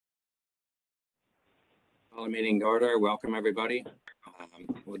Call the meeting to order. Welcome, everybody.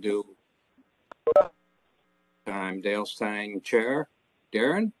 We'll do Dale Stein, Chair.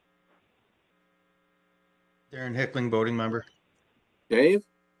 Darren? Darren Hickling, voting member. Dave?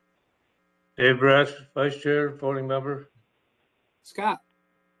 Dave Brash, Vice Chair, voting member. Scott?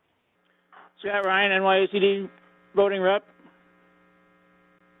 Scott Ryan, NYOCD voting rep.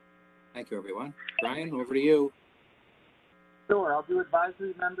 Thank you, everyone. Brian, over to you. Sure, I'll do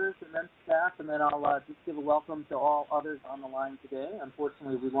advisory members and then staff, and then I'll just give a welcome to all others on the line today.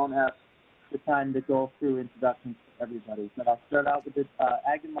 Unfortunately, we won't have the time to go through introductions to everybody, but I'll start out with the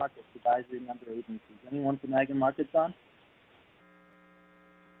Ag and Markets advisory member agencies. Anyone from Ag and Markets on?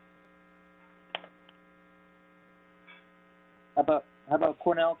 How about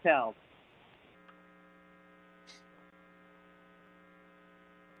Cornell Cal?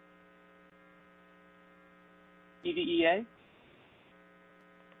 EDEA?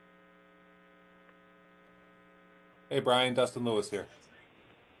 Hey, Brian, Dustin Lewis here.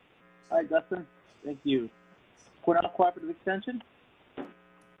 Hi, Dustin. Thank you. Cornell Cooperative Extension?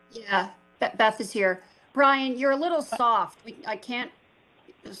 Yeah, Beth is here. Brian, you're a little soft. I can't,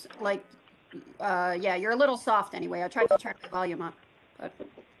 yeah, you're a little soft anyway. I tried to turn the volume up. But...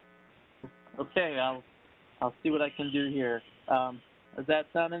 Okay, I'll see what I can do here. Does that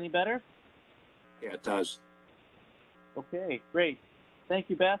sound any better? Yeah, it does. Okay, great. Thank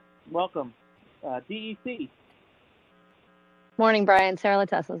you, Beth. Welcome. DEC. Morning, Brian. Sarah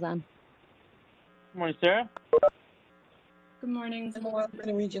Latesla's on. Good morning, Sarah. Good morning.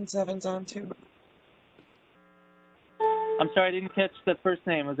 And Region 7's on too. I'm sorry, I didn't catch the first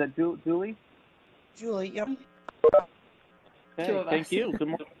name. Was that Julie? Julie, yep. Okay, thank you. Good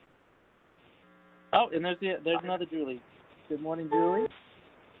morning. Oh, and there's another Julie. Good morning, Julie.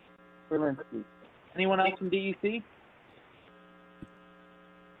 Berlinski. Anyone else from DEC?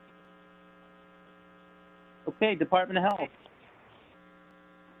 Okay, Department of Health.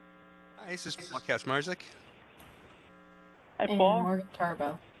 Hi, this is Paul Kaczmarzyk. Hi, And Paul. Morgan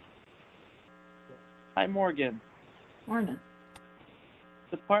Tarbo. Hi, Morgan. Morning.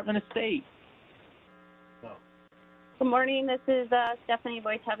 Department of State. Good morning. This is Stephanie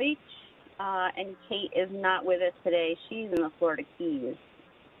Wojtowicz, and Kate is not with us today. She's in the Florida Keys,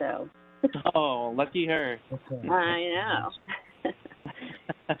 so. Oh, lucky her. Okay. I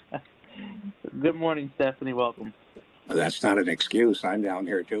know. Good morning, Stephanie. Welcome. Well, that's not an excuse. I'm down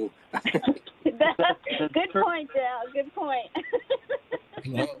here, too. Good point, Dale. Good point.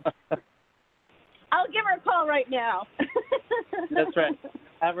 I'll give her a call right now. That's right.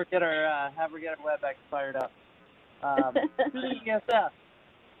 Have her get her WebEx fired up. CESF.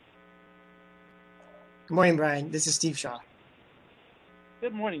 Good morning, Brian. This is Steve Shaw.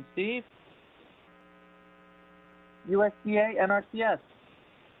 Good morning, Steve. USDA, NRCS.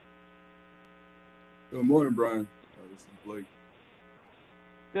 Good morning, Brian. This is Blake.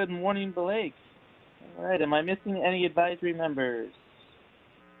 Good morning, Blake. All right, am I missing any advisory members?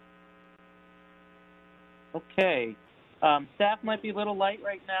 Okay. Staff might be a little light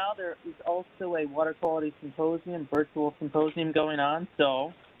right now. There is also a water quality symposium, virtual symposium going on,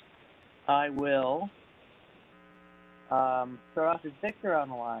 so I will start off with Victor on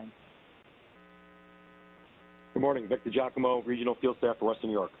the line. Good morning, Victor Giacomo, Regional Field Staff for Western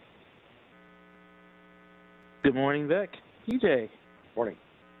New York. Good morning, Vic. TJ. Morning.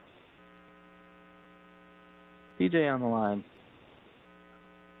 TJ on the line.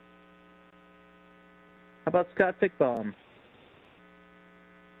 How about Scott Fickbaum?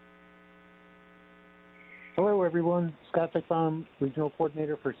 Hello, everyone. Scott Fickbaum, Regional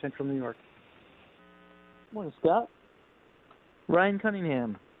Coordinator for Central New York. Good morning, Scott. Ryan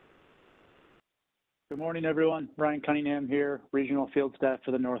Cunningham. Good morning, everyone. Ryan Cunningham here, Regional Field Staff for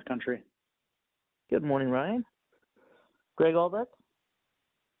the North Country. Good morning, Ryan. Greg Albrecht.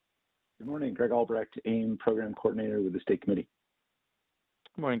 Good morning, Greg Albrecht, AIM Program Coordinator with the State Committee.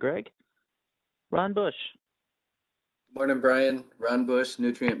 Good morning, Greg. Ron Bush. Good morning, Brian. Ron Bush,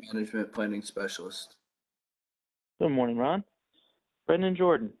 Nutrient Management Planning Specialist. Good morning, Ron. Brendan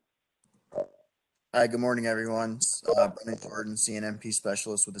Jordan. Hi, good morning, everyone. Brendan Jordan, CNMP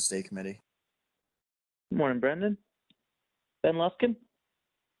Specialist with the State Committee. Good morning, Brendan. Ben Luskin.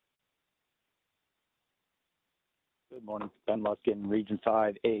 Good morning. Ben Luskin, Region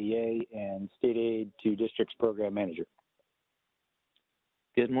 5 AEA and State Aid to Districts Program Manager.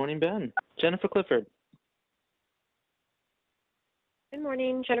 Good morning, Ben. Jennifer Clifford. Good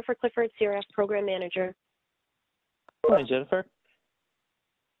morning. Jennifer Clifford, CRF Program Manager. Good morning, Jennifer.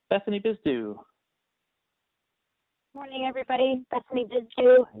 Bethany Bizdu. Morning, everybody. Bethany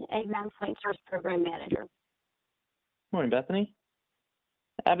Bizdu, Ag Point Source Program Manager. Morning, Bethany.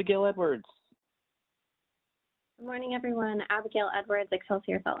 Abigail Edwards. Good morning, everyone. Abigail Edwards,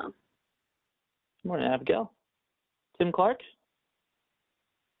 Excelsior Fellow. Good morning, Abigail. Tim Clark?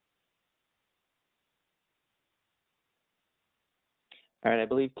 All right, I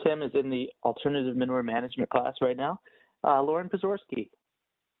believe Tim is in the alternative manure management class right now. Lauren Pazorski.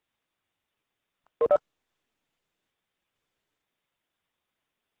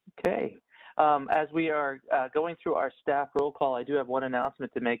 Okay. As we are going through our staff roll call, I do have one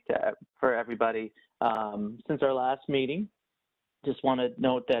announcement to make for everybody. Since our last meeting, just want to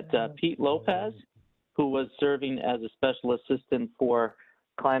note that Pete Lopez, who was serving as a special assistant for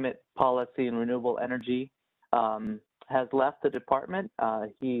climate policy and renewable energy, has left the department.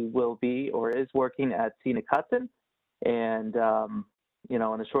 He will be or is working at Scenic Hudson. And, you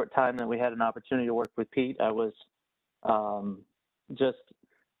know, in the short time that we had an opportunity to work with Pete, I was just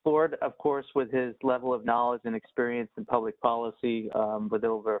floored, of course, with his level of knowledge and experience in public policy with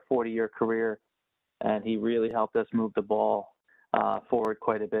over a 40-year career. And he really helped us move the ball forward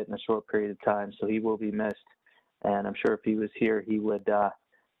quite a bit in a short period of time. So he will be missed. And I'm sure if he was here, he would love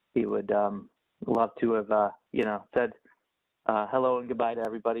to have, you know, said hello and goodbye to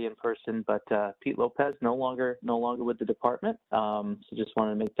everybody in person. But Pete Lopez no longer with the department. So just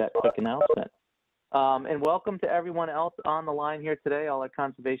wanted to make that quick announcement. And welcome to everyone else on the line here today, all our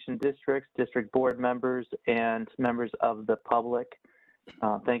conservation districts, district board members, and members of the public.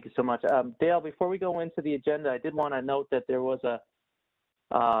 Thank you so much. Dale, before we go into the agenda, I did want to note that there was a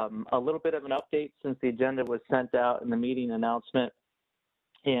little bit of an update since the agenda was sent out in the meeting announcement.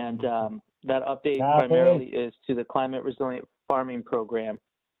 And that update primarily is to the Climate Resilient Farming Program,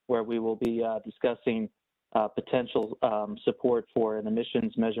 where we will be discussing potential support for an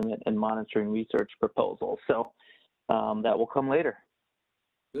emissions measurement and monitoring research proposal. So that will come later.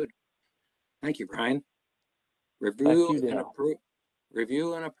 Good. Thank you, Brian. Review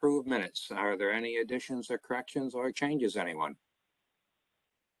and approve minutes. Are there any additions or corrections or changes, anyone?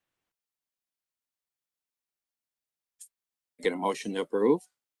 Get a motion to approve?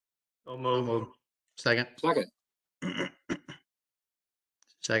 So moved. Second. Second.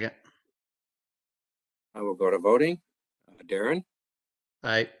 Second. I will go to voting. Darren?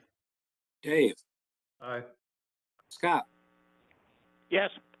 Aye. Dave? Aye. Scott?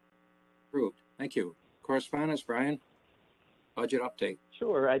 Yes. Approved. Thank you. Correspondence, Brian? Budget update.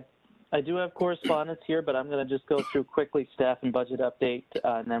 Sure. I do have correspondence here, but I'm going to just go through quickly staff and budget update,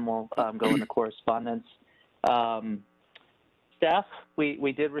 and then we'll go into correspondence. Staff,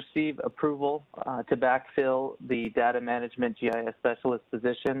 we did receive approval to backfill the data management GIS specialist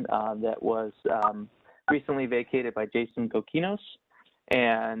position that was recently vacated by Jason Kokinos.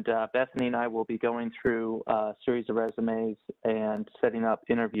 And Bethany and I will be going through a series of resumes and setting up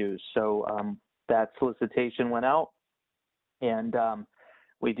interviews. So that solicitation went out, and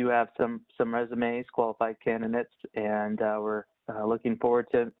we do have some resumes, qualified candidates, and we're looking forward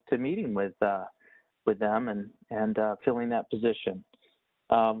to meeting with them and filling that position.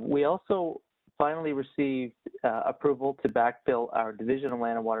 We also finally received approval to backfill our Division of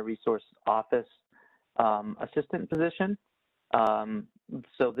Land and Water Resources Office assistant position.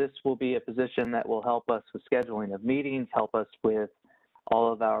 So this will be a position that will help us with scheduling of meetings, help us with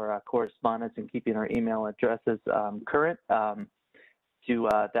all of our correspondence and keeping our email addresses current.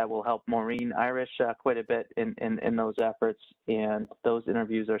 That will help Maureen Irish quite a bit in those efforts, and those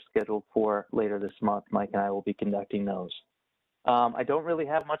interviews are scheduled for later this month. Mike and I will be conducting those. I don't really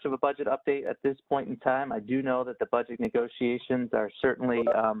have much of a budget update at this point in time. I do know that the budget negotiations are certainly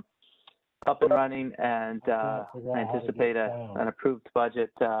up and running, and I anticipate an approved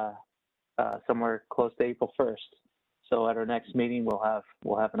budget somewhere close to April 1st. So at our next meeting, we'll have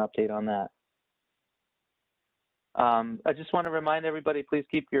an update on that. I just want to remind everybody, please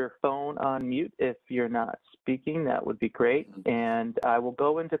keep your phone on mute if you're not speaking. That would be great. And I will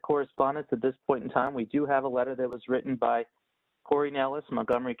go into correspondence at this point in time. We do have a letter that was written by Corey Nellis,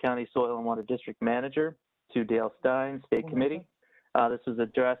 Montgomery County Soil and Water District Manager, to Dale Stein, State Committee. This is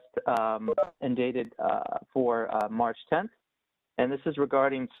addressed and dated for March 10th. And this is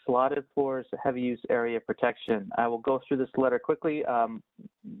regarding slotted floors, heavy use area protection. I will go through this letter quickly.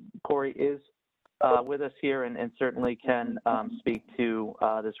 Corey is with us here and certainly can speak to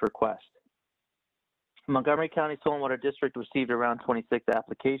this request. Montgomery County Soil and Water District received around 26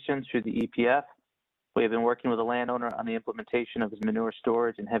 applications through the EPF. We have been working with the landowner on the implementation of his manure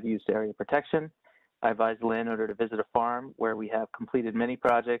storage and heavy use area protection. I advised the landowner to visit a farm where we have completed many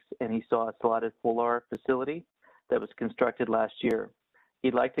projects, and he saw a slotted floor facility that was constructed last year.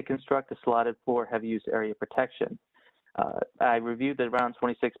 He'd like to construct a slotted floor heavy use area protection. I reviewed the round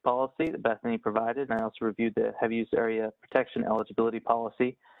 26 policy that Bethany provided, and I also reviewed the heavy use area protection eligibility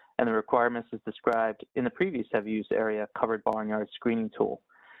policy. and the requirements as described in the previous heavy use area covered barnyard screening tool.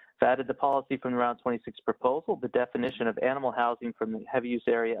 If added the policy from the Round 26 proposal, the definition of animal housing from the heavy use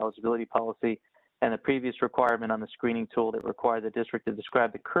area eligibility policy and the previous requirement on the screening tool that required the district to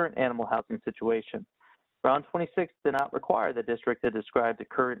describe the current animal housing situation. Round 26 did not require the district to describe the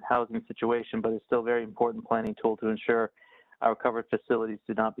current housing situation, but is still a very important planning tool to ensure our covered facilities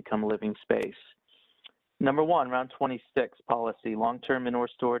do not become living space. Number one, Round 26 policy, long-term manure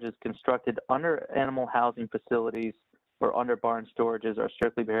storage is constructed under animal housing facilities or under barn storages are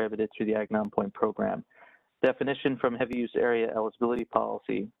strictly prohibited through the Ag Non-Point program. Definition from heavy use area eligibility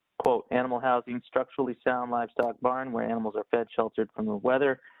policy, quote, animal housing, structurally sound livestock barn where animals are fed, sheltered from the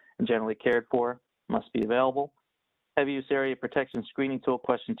weather, and generally cared for, must be available. Heavy use area protection screening tool,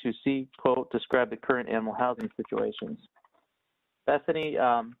 question 2C, quote, describe the current animal housing situations. Bethany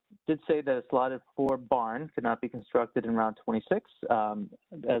did say that a slotted floor barn could not be constructed in Round 26,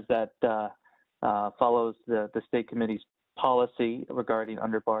 as that follows the state committee's policy regarding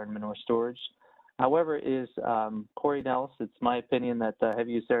under barn manure storage. However, is Corey Nellis, it's my opinion that the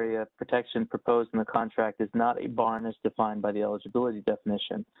heavy use area protection proposed in the contract is not a barn as defined by the eligibility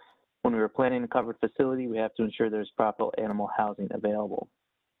definition. When we are planning a covered facility, we have to ensure there's proper animal housing available.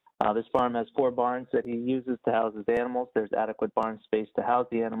 This farm has 4 barns that he uses to house his animals. There's adequate barn space to house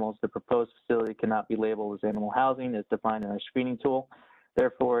the animals. The proposed facility cannot be labeled as animal housing as defined in our screening tool.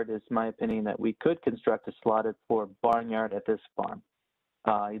 Therefore, it is my opinion that we could construct a slotted floor barnyard at this farm.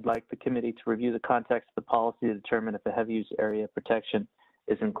 I'd like the committee to review the context of the policy to determine if a heavy use area protection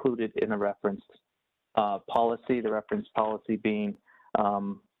is included in the referenced policy, the reference policy being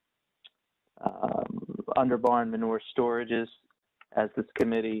under barn manure storages, as this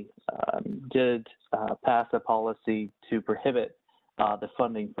committee did pass a policy to prohibit the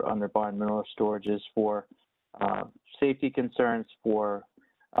funding for under barn manure storages for safety concerns, for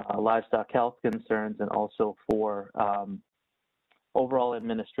livestock health concerns, and also for overall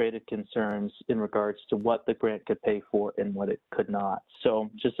administrative concerns in regards to what the grant could pay for and what it could not. So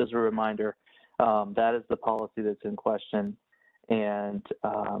just as a reminder, that is the policy that's in question. And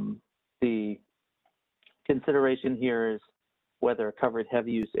the consideration here is whether a covered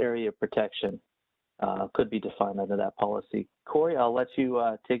heavy use area protection could be defined under that policy. Corey, I'll let you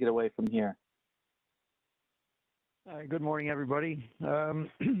take it away from here. Good morning, everybody.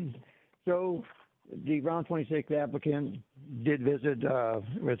 So the Round 26 applicant did visit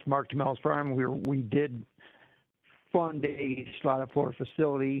with Mark Tamel's farm. We did fund a slotted floor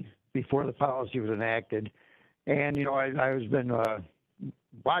facility before the policy was enacted. And, you know, I was been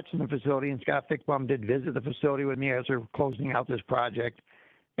watching the facility, and Scott Fickbaum did visit the facility with me as we're closing out this project.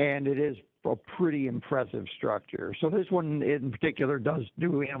 And it is a pretty impressive structure. So this one in particular does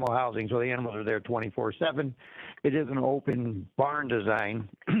do animal housing, so the animals are there 24/7. It is an open barn design.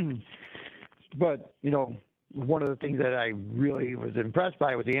 But, you know, one of the things that I really was impressed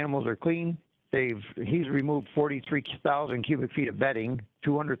by was the animals are clean. He's removed 43,000 cubic feet of bedding,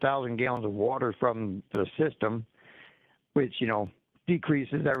 200,000 gallons of water from the system, which, you know,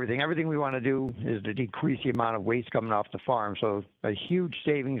 decreases everything. Everything we want to do is to decrease the amount of waste coming off the farm. So a huge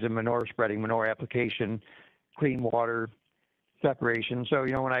savings in manure spreading, manure application, clean water separation. So,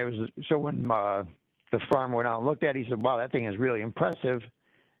 you know, when the farmer went out and looked at it, he said, wow, that thing is really impressive.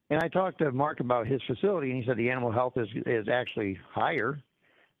 And I talked to Mark about his facility, and he said the animal health is actually higher.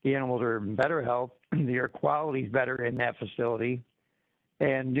 The animals are in better health. The air quality is better in that facility.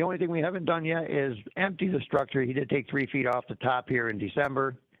 And the only thing we haven't done yet is empty the structure. He did take 3 feet off the top here in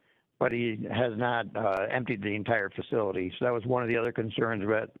December, but he has not emptied the entire facility. So that was one of the other concerns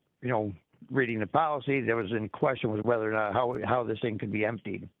about, you know, reading the policy that was in question was whether or not how this thing could be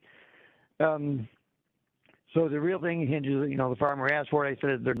emptied. So the real thing hinges, you know, the farmer asked for it. I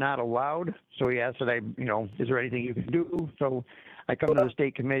said they're not allowed. So he asked that you know, is there anything you can do? So I come to the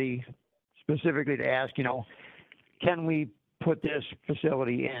state committee specifically to ask, you know, can we put this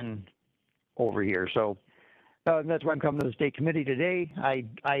facility in over here? So that's why I'm coming to the state committee today. I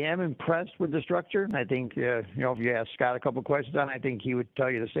am impressed with the structure. I think, you know, if you ask Scott a couple questions on it, I think he would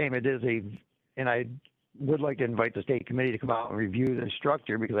tell you the same. It is and I would like to invite the state committee to come out and review the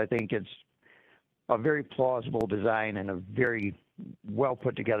structure because I think it's a very plausible design and a very well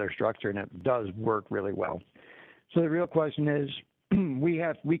put together structure, and it does work really well. So the real question is,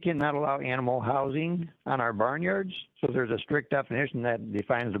 we cannot allow animal housing on our barnyards. So there's a strict definition that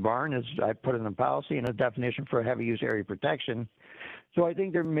defines the barn, as I put in the policy, and a definition for heavy use area protection. So I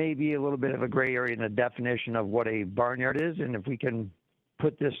think there may be a little bit of a gray area in the definition of what a barnyard is, and if we can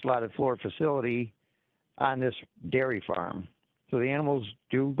put this slotted floor facility on this dairy farm. So the animals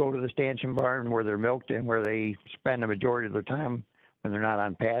do go to the stanchion barn where they're milked and where they spend the majority of their time and they're not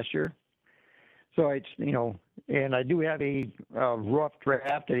on pasture. So it's, and I do have a rough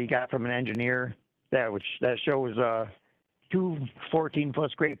draft that he got from an engineer that shows two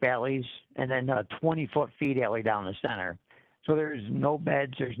 14-foot scrape alleys and then a 20-foot feed alley down the center. So there's no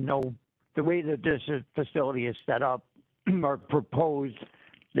beds, the way that this facility is set up or proposed,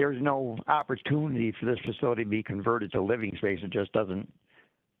 there's no opportunity for this facility to be converted to living space. It just doesn't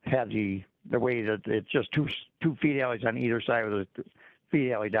have the way that it's just two feed alleys on either side of the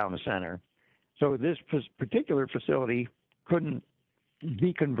feed alley down the center. So this particular facility couldn't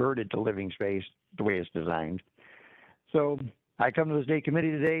be converted to living space the way it's designed. So I come to the state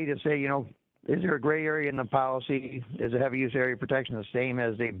committee today to say, is there a gray area in the policy? Is a heavy use area protection the same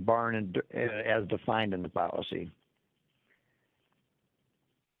as a barn as defined in the policy?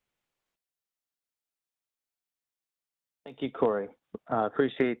 Thank you, Corey.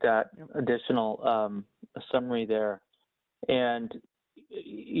 Appreciate that additional summary there. And,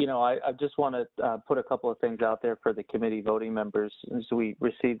 I just want to put a couple of things out there for the committee voting members. So we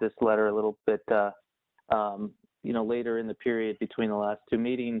received this letter a little bit, later in the period between the last two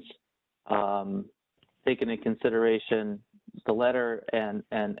meetings. Taking into consideration the letter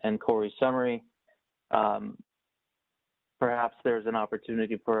and Corey's summary, perhaps there's an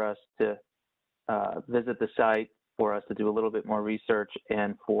opportunity for us to visit the site, for us to do a little bit more research,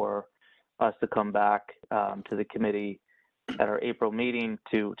 and for us to come back to the committee at our April meeting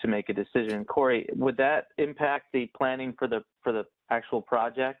to make a decision. Corey, would that impact the planning for the actual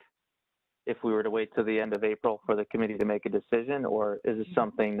project if we were to wait till the end of April for the committee to make a decision, or is it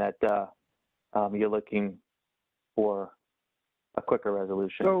something that you're looking for a quicker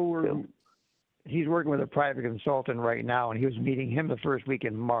resolution? So he's working with a private consultant right now, and he was meeting him the first week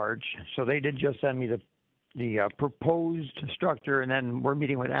in March. So they did just send me the proposed structure, and then we're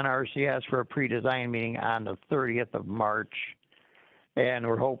meeting with NRCS for a pre-design meeting on the 30th of March, and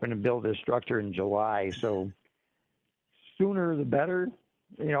we're hoping to build this structure in July. So sooner the better.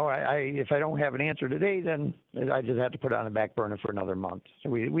 If I don't have an answer today, then I just have to put it on the back burner for another month. So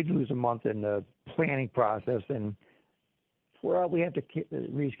we'd lose a month in the planning process, and we have to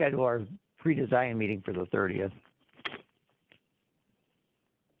reschedule our pre-design meeting for the 30th.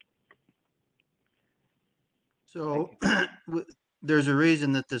 So there's a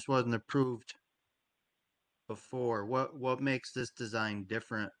reason that this wasn't approved before. What makes this design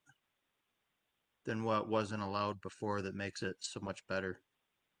different than what wasn't allowed before that makes it so much better?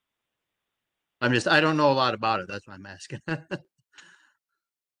 I don't know a lot about it. That's why I'm asking. Well,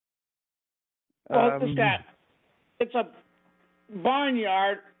 it's a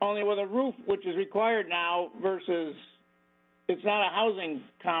barnyard, only with a roof, which is required now, versus it's not a housing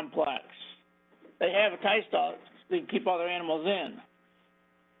complex. They have a tie stall to keep all their animals in.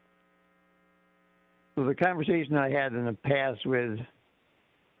 So the conversation I had in the past with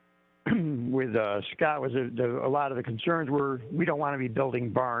Scott was a lot of the concerns were we don't want to be building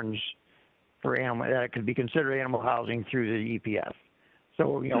barns for animal that could be considered animal housing through the EPF.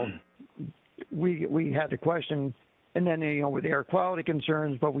 So we had the question, and then with air quality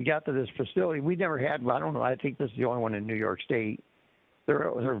concerns, but we got to this facility. We never had. I don't know. I think this is the only one in New York State.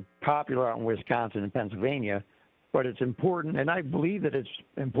 They're popular out in Wisconsin and Pennsylvania, but it's important, and I believe that it's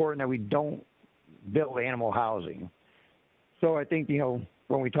important that we don't build animal housing. So I think,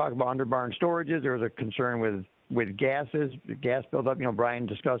 when we talk about under barn storages, there was a concern with gas buildup. Brian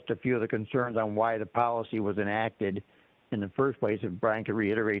discussed a few of the concerns on why the policy was enacted in the first place. If Brian could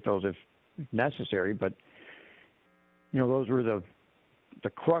reiterate those if necessary, but those were the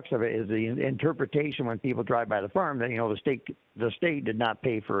crux of it is the interpretation when people drive by the farm that the state did not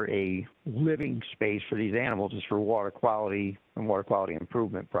pay for a living space for these animals. It's for water quality and water quality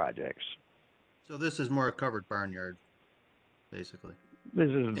improvement projects. So this is more a covered barnyard, basically. This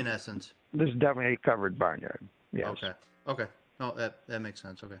is, in essence. This is definitely a covered barnyard. Yes. Okay. No, that makes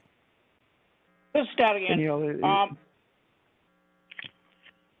sense. Okay. This is Scott again.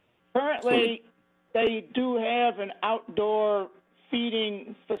 Currently, they do have an outdoor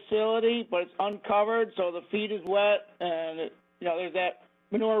feeding facility, but it's uncovered, so the feed is wet, and there's that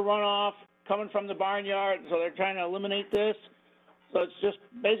manure runoff coming from the barnyard, so they're trying to eliminate this. So it's just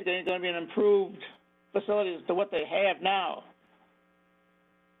basically going to be an improved facility as to what they have now.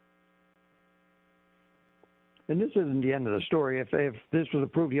 And this isn't the end of the story. If this was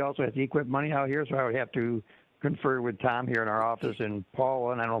approved, he also has to equip money out here, so I would have to confer with Tom here in our office and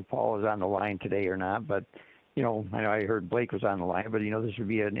Paul, and I don't know if Paul is on the line today or not, but I know I heard Blake was on the line, but this would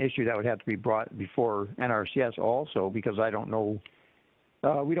be an issue that would have to be brought before NRCS also, because I don't know,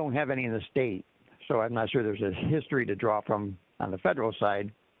 we don't have any in the state, so I'm not sure there's a history to draw from on the federal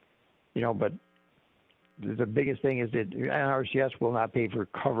side, but the biggest thing is that NRCS will not pay for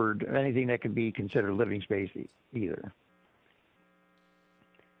covered, anything that could be considered living space either.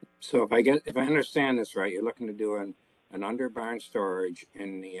 So if I understand this right, you're looking to do an under barn storage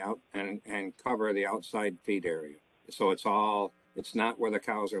in the and cover the outside feed area. So it's not where the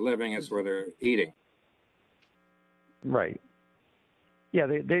cows are living, it's where they're eating. Right. Yeah,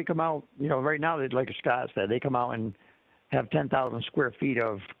 they come out, right now, like Scott said, they come out and have 10,000 square feet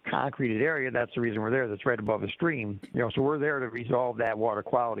of concreted area. That's the reason we're there. That's right above a stream. So we're there to resolve that water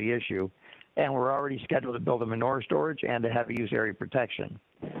quality issue. And we're already scheduled to build a manure storage and a heavy use area protection.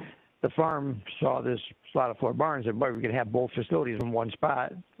 The farm saw this slotted floor barn and said, boy, we can have both facilities in one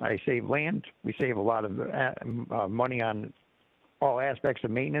spot. I save land. We save a lot of money on all aspects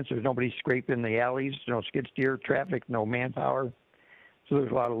of maintenance. There's nobody scraping the alleys, no skid steer traffic, no manpower. So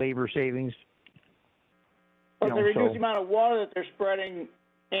there's a lot of labor savings. But they reduce the amount of water that they're spreading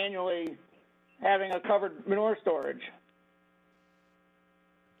annually, having a covered manure storage.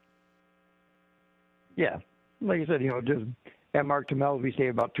 Yeah, like I said, just at Mark Tamel's, we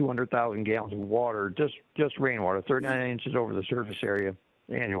save about 200,000 gallons of water, just rainwater, 39 inches over the surface area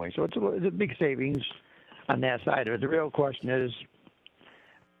annually. So it's a big savings on that side of it. The real question is,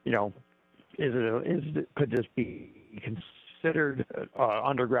 could this be considered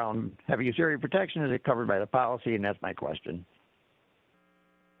underground heavy use area protection? Is it covered by the policy? And that's my question.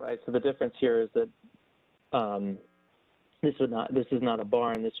 Right. So the difference here is that this is not a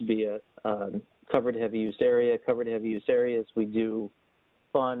barn. This would be a covered heavy use area. Covered heavy use areas we do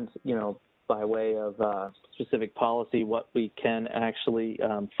fund, by way of specific policy, what we can actually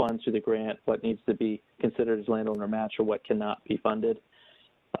fund through the grant, what needs to be considered as landowner match, or what cannot be funded.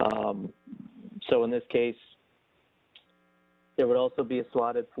 So in this case, there would also be a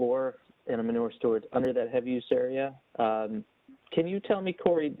slotted floor and a manure storage under that heavy use area. Can you tell me,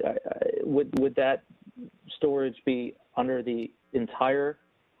 Corey, would that storage be under the entire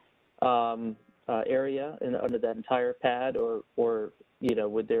area and under that entire pad, or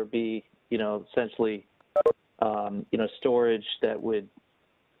would there be essentially storage that would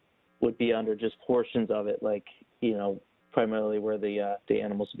be under just portions of it, like primarily where the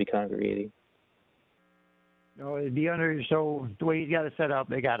animals would be congregating? No, it'd be under. So the way you got it set up,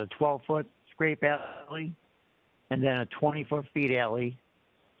 they got a 12-foot scrape alley, and then a 20-foot feed alley.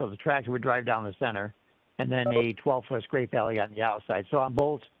 So the tractor would drive down the center, and then a 12-foot scrape alley on the outside. So on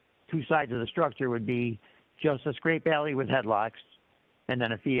both two sides of the structure would be just a scrape alley with headlocks, and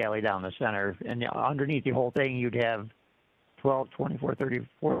then a feed alley down the center. And underneath the whole thing, you'd have 12, 24, 30,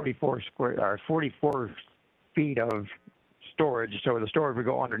 44 feet of storage. So the storage would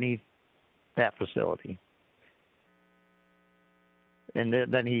go underneath that facility. And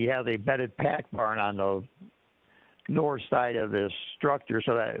then he has a bedded pack barn on the north side of this structure,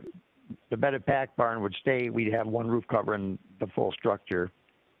 so that the bedded pack barn would stay. We'd have one roof covering the full structure.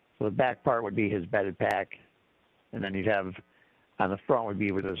 So the back part would be his bedded pack, and then he'd have on the front would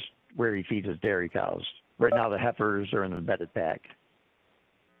be where he feeds his dairy cows. Right now the heifers are in the bedded pack.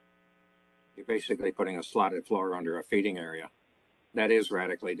 You're basically putting a slotted floor under a feeding area. That is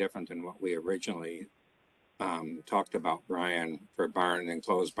radically different than what we originally talked about, Brian, for barn,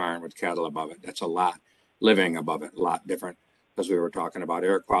 enclosed barn with cattle above it. That's a lot, living above it, a lot different, because we were talking about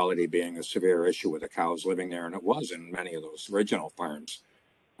air quality being a severe issue with the cows living there, and it was in many of those original farms.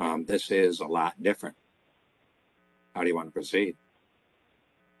 This is a lot different. How do you want to proceed?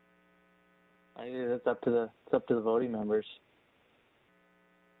 I think it's up to the voting members.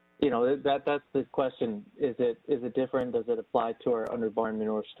 That's the question. Is it different? Does it apply to our under barn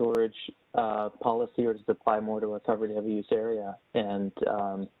manure storage policy, or does it apply more to a covered heavy use area? And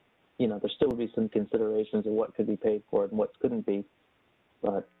there still would be some considerations of what could be paid for and what couldn't be.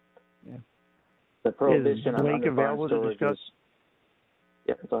 But the prohibition on under barn storage is.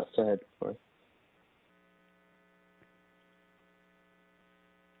 Yeah, go ahead, Corey.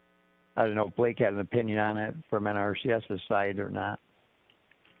 I don't know if Blake had an opinion on it from NRCS's side or not.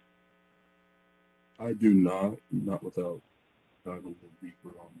 I do not without diving a little deeper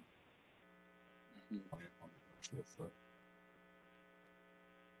on the stuff.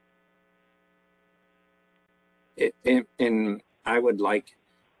 And I would like,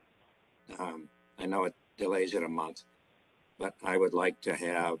 I know it delays it a month, but I would like to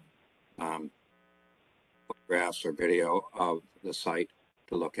have photographs or video of the site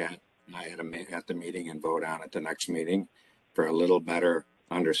to look at. At the meeting and vote on at the next meeting for a little better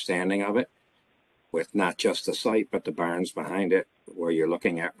understanding of it, with not just the site, but the barns behind it, where you're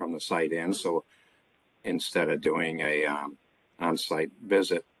looking at from the site in. So instead of doing a on-site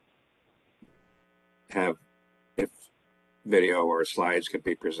visit, if video or slides could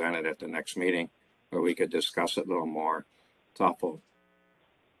be presented at the next meeting where we could discuss it a little more. It's awful,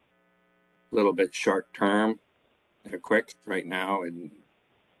 little bit short term, quick right now, and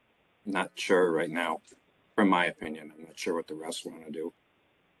not sure right now, from my opinion. I'm not sure what the rest want to do.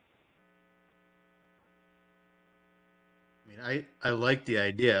 I mean, I like the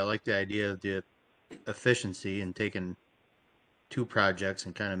idea. I like the idea of the efficiency and taking two projects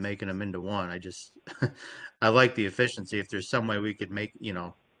and kind of making them into one. I just, I like the efficiency. If there's some way we could make,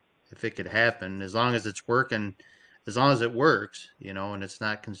 if it could happen, as long as it's working, as long as it works, and it's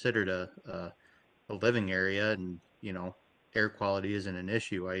not considered a living area and, air quality isn't an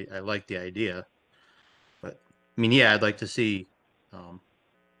issue. I like the idea. But I mean, yeah, I'd like to see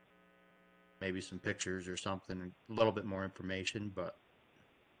maybe some pictures or something, a little bit more information, but.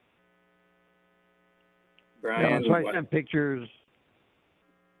 Brian, so I sent pictures.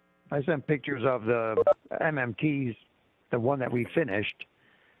 I sent pictures of the MMTs, the one that we finished.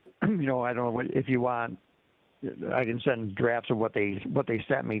 I don't know if you want. I can send drafts of what they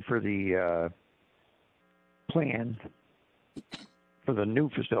sent me for the plan for the new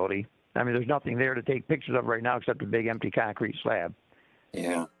facility. I mean, there's nothing there to take pictures of right now except a big empty concrete slab.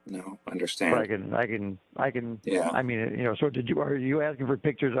 Yeah, no, understand. But I can. Yeah. I mean, so are you asking for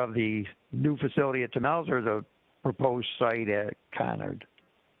pictures of the new facility at Tamel's or the proposed site at Conard?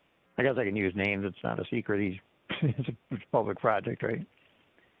 I guess I can use names. It's not a secret. It's a public project, right?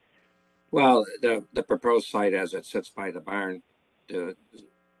 Well, the proposed site as it sits by the barn,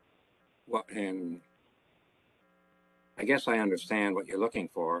 and I guess I understand what you're looking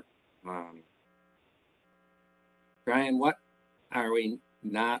for. Brian, what are we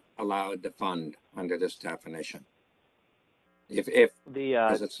not allowed to fund under this definition? If it's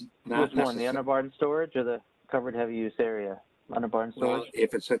not which one, the underbarn storage or the covered heavy use area? Underbarn storage? Well,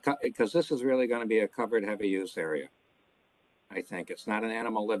 if it's because this is really going to be a covered heavy use area. I think it's not an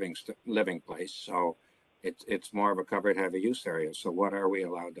animal living place, so it's more of a covered heavy use area. So what are we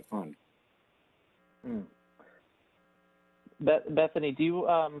allowed to fund? Bethany, do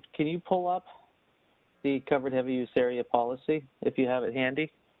you can you pull up the covered heavy use area policy if you have it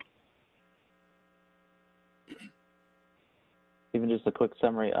handy? Even just a quick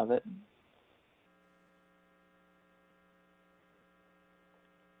summary of it.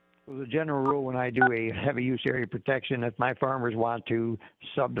 Well, the general rule when I do a heavy use area protection, if my farmers want to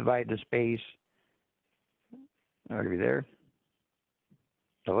subdivide the space, are you there?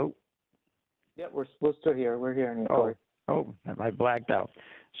 Hello? Yeah, we're still here. We're hearing you, Corey. Oh, I blacked out.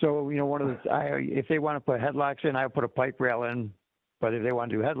 So, one of the, if they want to put headlocks in, I put a pipe rail in. But if they want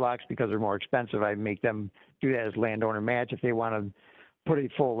to do headlocks because they're more expensive, I make them do that as landowner match. If they want to put a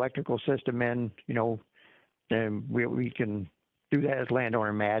full electrical system in, then we can do that as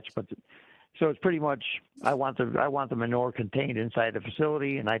landowner match. But so it's pretty much I want the manure contained inside the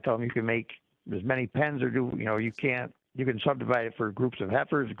facility, and I tell them you can make as many pens or do you can subdivide it for groups of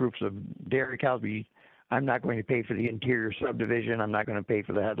heifers, groups of dairy cows. I'm not going to pay for the interior subdivision. I'm not going to pay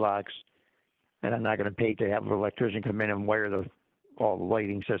for the headlocks, and I'm not going to pay to have an electrician come in and wire all the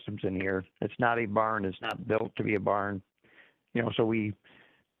lighting systems in here. It's not a barn. It's not built to be a barn. So we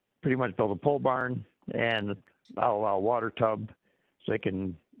pretty much build a pole barn, and I'll allow a water tub so they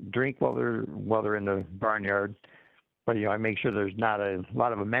can drink while they're in the barnyard. But I make sure there's not a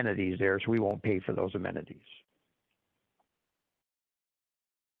lot of amenities there, so we won't pay for those amenities.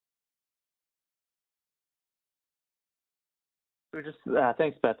 We just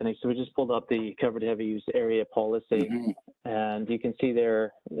thanks, Bethany. So we just pulled up the covered heavy use area policy, and you can see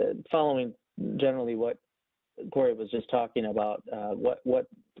there, following generally what Corey was just talking about, what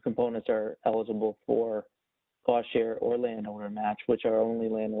components are eligible for cost share or landowner match, which are only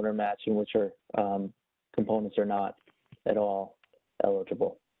landowner match, and which are components are not at all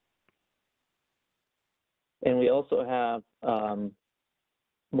eligible. And we also have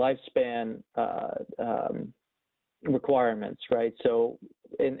lifespan requirements, right? So,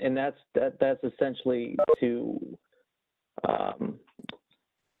 and that's essentially to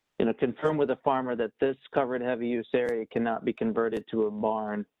confirm with a farmer that this covered heavy use area cannot be converted to a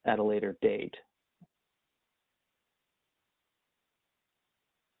barn at a later date.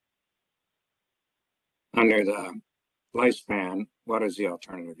 Under the lifespan, what is the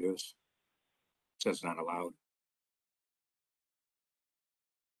alternative use? It says not allowed.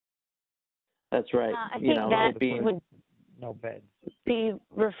 That's right. I think that would no bed. Be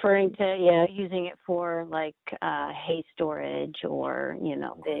referring to using it for like hay storage or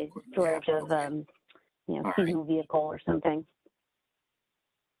the storage of seasonal vehicle or something.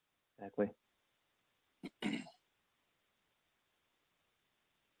 Exactly.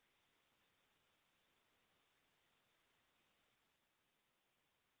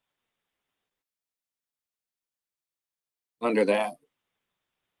 under that,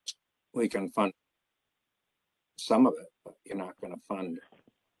 we can fund some of it, but you're not going to fund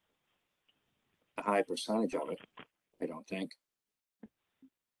a high percentage of it, I don't think.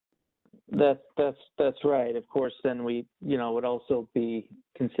 That's right. Of course, then we, would also be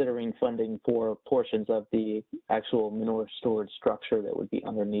considering funding for portions of the actual manure storage structure that would be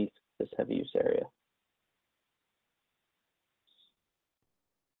underneath this heavy use area.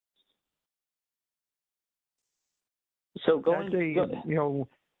 So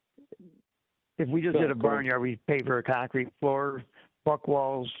if we just did a barnyard, we pay for a concrete floor, buck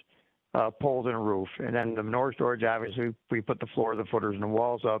walls, poles, and a roof. And then the manure storage, obviously, we put the floor, the footers, and the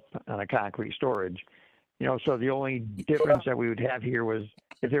walls up on a concrete storage. So the only difference that we would have here was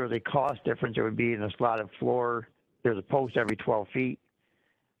if there was a cost difference, it would be in a slotted floor. There's a post every 12 feet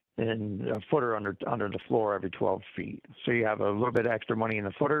and a footer under the floor every 12 feet. So you have a little bit extra money in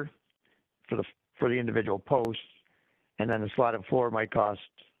the footer for the individual posts. And then the slotted floor might cost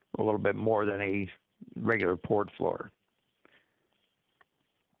a little bit more than a regular poured floor.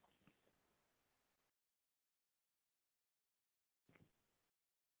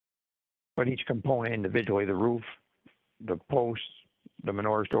 But each component individually, the roof, the posts, the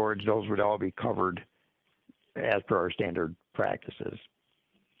manure storage, those would all be covered as per our standard practices.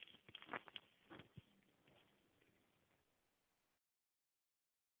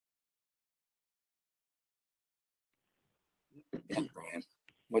 Yeah, Brian,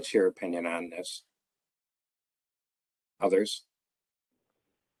 what's your opinion on this? Others?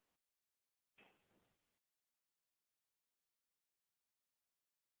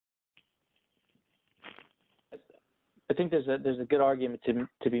 I think there's a good argument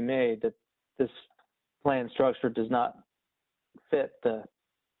to be made that this plan structure does not fit the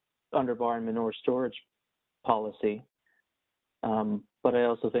underbarn manure storage policy. But I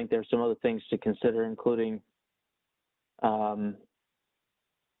also think there's some other things to consider, including,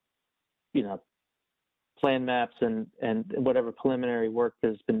 plan maps and whatever preliminary work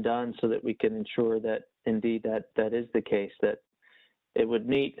has been done so that we can ensure that indeed that is the case, that it would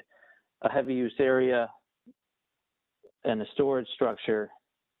meet a heavy use area and a storage structure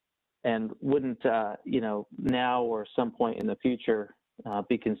and wouldn't, now or some point in the future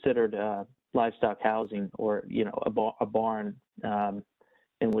be considered livestock housing or, a barn,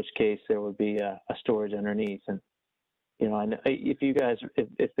 in which case there would be a storage underneath. And, I know if you guys,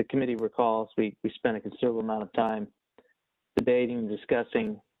 if the committee recalls, we spent a considerable amount of time debating and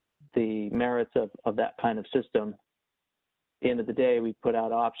discussing the merits of that kind of system. At the end of the day, we put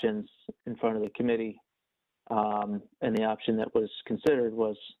out options in front of the committee. And the option that was considered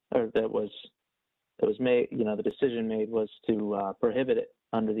that was made, the decision made was to prohibit it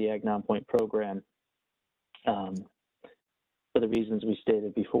under the Ag Non-Point program for the reasons we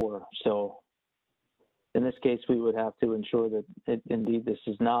stated before. So in this case, we would have to ensure that indeed this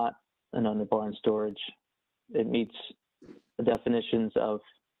is not an underbarn storage. It meets the definitions of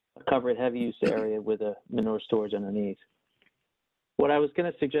a covered heavy use area with a manure storage underneath. What I was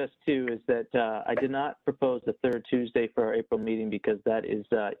going to suggest too is that I did not propose the third Tuesday for our April meeting because that is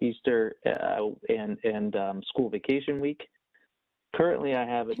Easter and school vacation week. Currently, I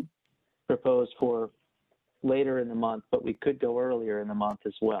have it proposed for later in the month, but we could go earlier in the month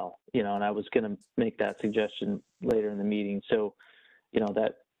as well. And I was going to make that suggestion later in the meeting. So,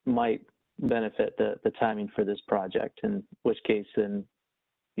 that might benefit the timing for this project. In which case, then,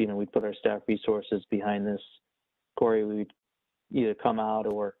 we put our staff resources behind this. Corey, we would either come out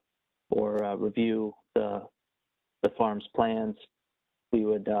or review the farm's plans. We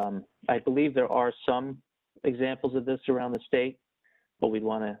would, I believe there are some examples of this around the state, but we'd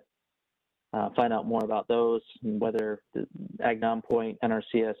want to find out more about those and whether the Ag Non-Point,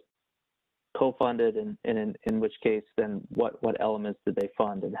 NRCS co-funded, and in which case then what elements did they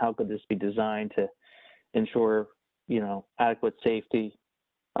fund and how could this be designed to ensure adequate safety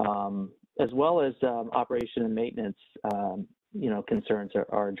as well as operation and maintenance concerns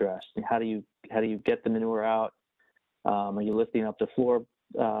are addressed. And how do you get the manure out? Are you lifting up the floor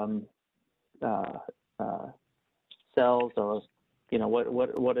cells, or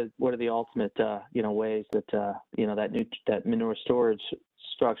what are the ultimate ways that that manure storage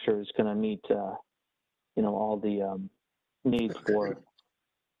structure is going to meet all the needs for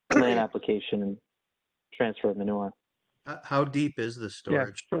land application and transfer of manure? How deep is the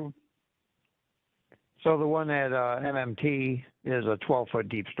storage? Yeah, so the one at MMT is a 12-foot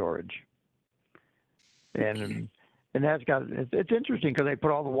deep storage, and that's got, it's interesting because they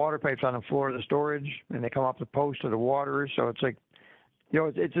put all the water pipes on the floor of the storage and they come up the post to the water, so it's like,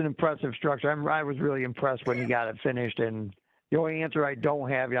 it's an impressive structure. I was really impressed when he got it finished, and the only answer I don't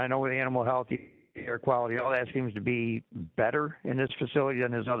have, I know with animal health, you air quality, all that seems to be better in this facility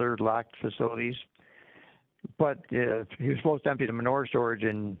than his other locked facilities. But he was supposed to empty the manure storage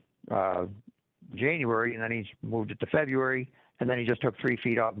in January, and then he moved it to February, and then he just took 3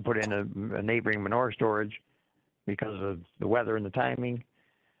 feet off and put in a neighboring manure storage because of the weather and the timing.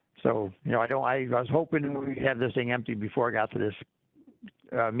 So, you know, I was hoping we'd have this thing empty before I got to this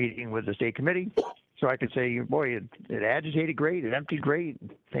meeting with the state committee, so I could say, boy, it agitated great, it emptied great,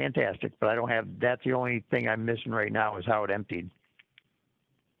 fantastic. But I don't have. That's the only thing I'm missing right now is how it emptied.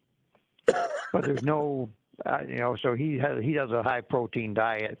 But there's no, you know, so he does a high protein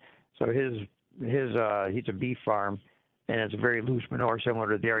diet. So he's a beef farm, and it's a very loose manure, similar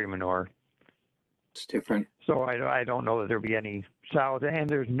to dairy manure. It's different. So I don't know that there'll be any solid, and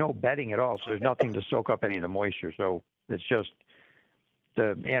there's no bedding at all, so there's nothing to soak up any of the moisture. So it's just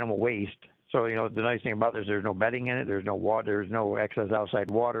the animal waste. So, you know, the nice thing about this, there's no bedding in it, there's no water, there's no excess outside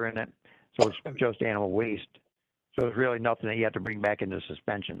water in it. So it's just animal waste. So there's really nothing that you have to bring back into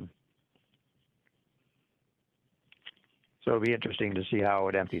suspension. So it'll be interesting to see how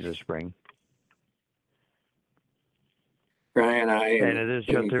it empties this spring. Brian, and it is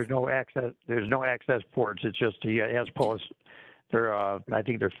just there's no access ports. It's just he has to pull. I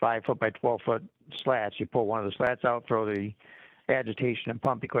think there's 5 foot by 12 foot slats. You pull one of the slats out, throw the agitation and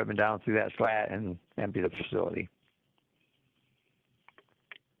pump equipment down through that slat, and empty the facility.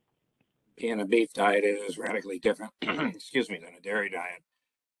 Being a beef diet, it is radically different, excuse me, than a dairy diet.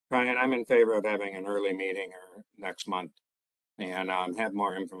 Brian, I'm in favor of having an early meeting or next month and have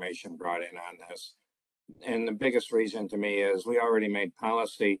more information brought in on this. And the biggest reason to me is we already made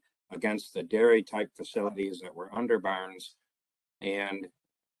policy against the dairy type facilities that were under barns. And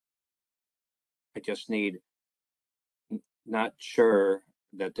I just not sure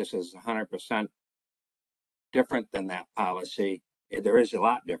that this is 100% different than that policy. There is a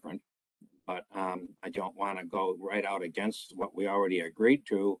lot different, but I don't want to go right out against what we already agreed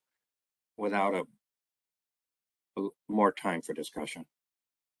to without a more time for discussion,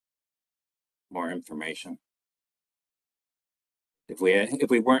 more information. If we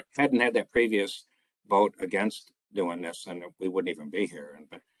hadn't had that previous vote against doing this, then we wouldn't even be here.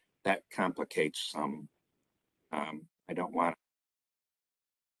 But that complicates some. I don't want to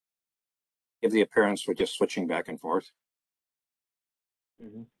give the appearance we're just switching back and forth.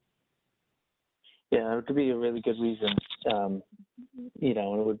 Mm-hmm. Yeah, it could be a really good reason. You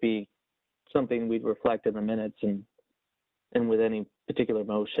know, and it would be something we'd reflect in the minutes and with any particular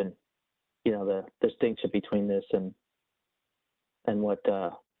motion. You know, the distinction between this and what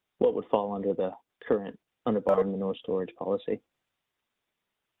would fall under the current underbarn manure storage policy.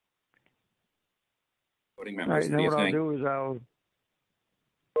 Voting All members, right, now what I'll do is I'll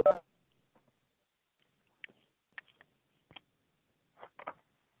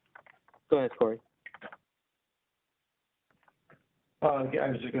go ahead, Corey. I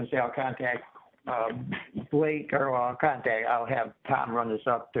was just going to say I'll contact Blake, or I'll have Tom run this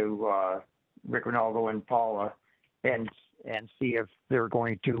up to Rick Ronaldo and Paula and see if they're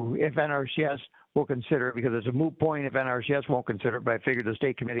going to, if NRCS will consider it, because it's a moot point if NRCS won't consider it. But I figured the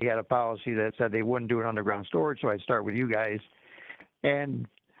state committee had a policy that said they wouldn't do it underground storage, so I'd start with you guys. And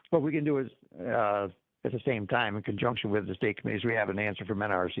what we can do is at the same time, in conjunction with the state committees, we have an answer from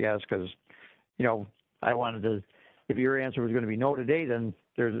NRCS, because, you know, I wanted to, if your answer was going to be no today, then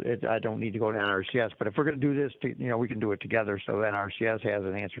I don't need to go to NRCS. But if we're going to do this, you know, we can do it together, so NRCS has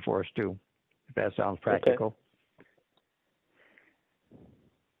an answer for us too, if that sounds practical. Okay.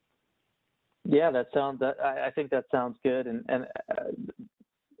 Yeah, I think that sounds good. And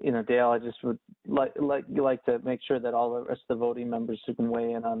you know, Dale, I just would like to make sure that all the rest of the voting members who can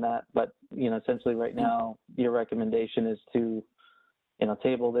weigh in on that. But, you know, essentially right now, your recommendation is to, you know,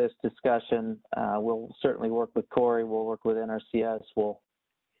 table this discussion. We'll certainly work with Corey. We'll work with NRCS. We'll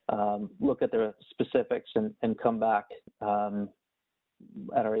look at the specifics and come back at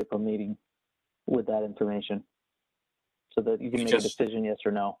our April meeting with that information so that you can make a decision, yes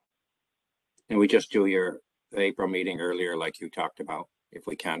or no. And we just do your April meeting earlier, like you talked about, if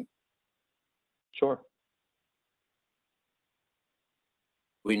we can. Sure.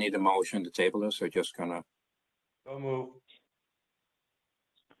 We need a motion to table this, or just gonna? So move.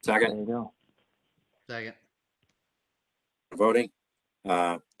 Second. There you go. Second. Voting.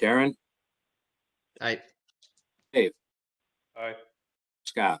 Darren. Aye. Dave. Aye.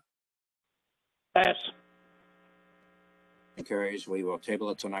 Scott. Pass. Carries. We will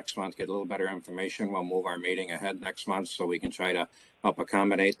table it till next month, get a little better information. We'll move our meeting ahead next month so we can try to help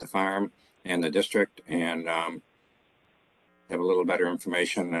accommodate the farm and the district and have a little better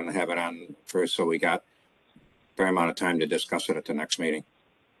information and have it on first, so we got a fair amount of time to discuss it at the next meeting.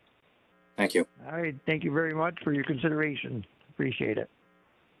 Thank you. All right. Thank you very much for your consideration. Appreciate it.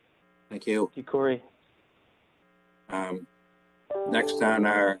 Thank you. Thank you, Corey. Next on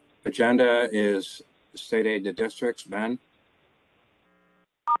our agenda is state aid to districts. Ben?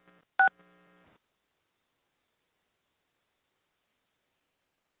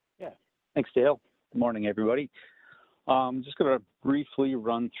 Thanks, Dale. Good morning, everybody. Just going to briefly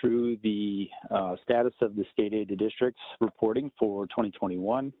run through the status of the state aid to districts reporting for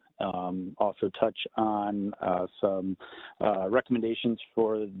 2021. Also touch on some recommendations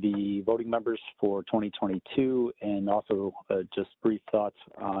for the voting members for 2022, and also just brief thoughts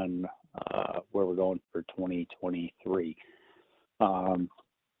on where we're going for 2023.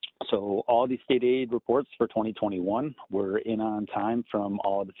 So all the state aid reports for 2021 were in on time from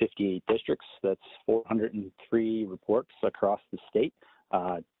all the 58 districts. That's 403 reports across the state.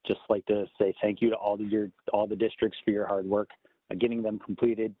 Just like to say thank you to all the districts for your hard work, getting them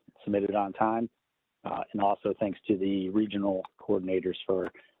completed, submitted on time, and also thanks to the regional coordinators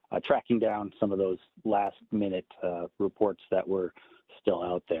for tracking down some of those last minute reports that were still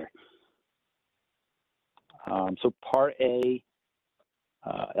out there. So Part A,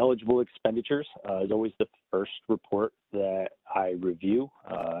 eligible expenditures is always the first report that I review.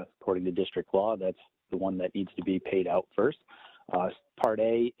 According to district law, that's the one that needs to be paid out first. Part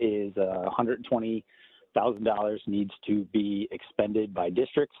A is $120,000 needs to be expended by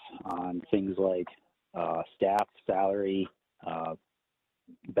districts on things like staff, salary,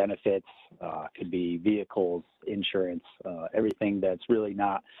 benefits, could be vehicles, insurance, everything that's really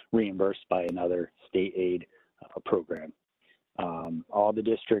not reimbursed by another state aid program. All the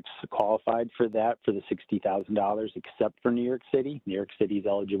districts qualified for that, for the $60,000, except for New York City. New York City is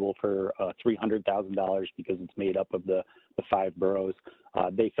eligible for $300,000 because it's made up of the 5 boroughs.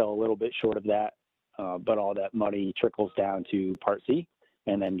 They fell a little bit short of that, but all that money trickles down to Part C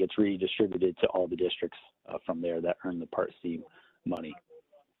and then gets redistributed to all the districts from there that earn the Part C money.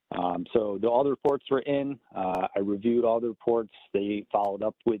 So all the reports were in. I reviewed all the reports. They followed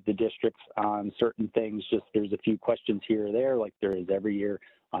up with the districts on certain things. Just there's a few questions here or there, like there is every year,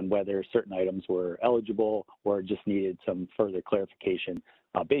 on whether certain items were eligible or just needed some further clarification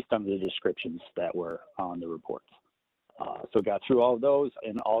based on the descriptions that were on the reports. So got through all of those,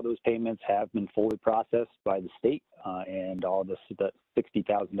 and all those payments have been fully processed by the state, and all the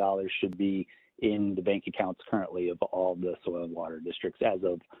 $60,000 should be in the bank accounts currently of all the soil and water districts as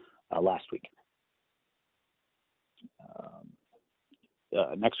of last week.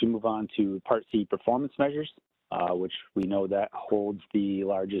 Next, we move on to Part C performance measures, which we know that holds the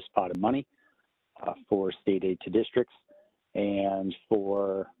largest pot of money for state aid to districts. And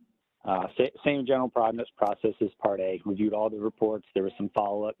for same general process as Part A, reviewed all the reports. There was some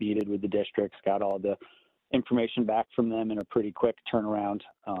follow-up needed with the districts, got all the information back from them in a pretty quick turnaround,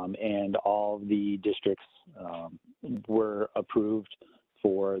 and all the districts were approved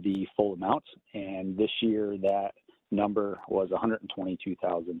for the full amount. And this year, that number was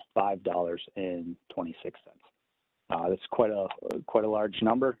 $122,005.26. That's quite a large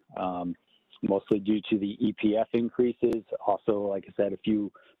number, mostly due to the EPF increases. Also, like I said, a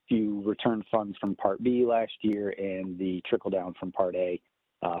few return funds from Part B last year, and the trickle down from Part A.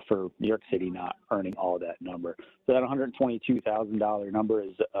 For New York City not earning all that number. So that $122,000 number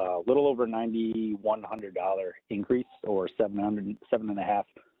is a little over $9,100 increase, or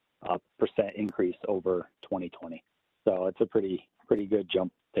 7.5% increase over 2020. So it's a pretty good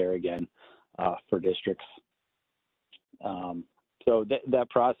jump there again for districts. So that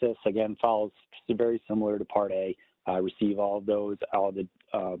process again follows very similar to Part A. Receive all the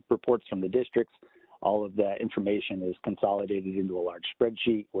reports from the districts. All of that information is consolidated into a large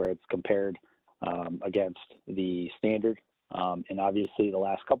spreadsheet where it's compared against the standard. And obviously the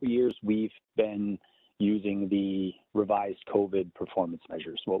last couple of years, we've been using the revised COVID performance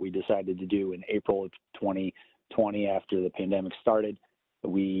measures. What we decided to do in April of 2020, after the pandemic started,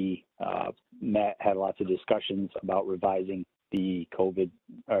 we had lots of discussions about revising the COVID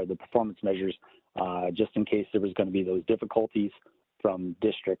or the performance measures just in case there was going to be those difficulties from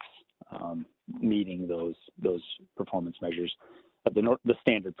districts meeting those performance measures, the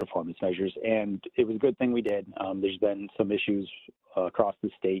standard performance measures. And it was a good thing we did. There's been some issues across the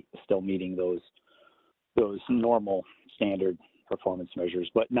state still meeting those normal standard performance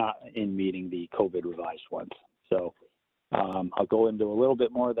measures, but not in meeting the COVID revised ones. So I'll go into a little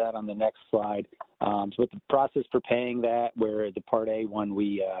bit more of that on the next slide. So with the process for paying that, where the Part A one,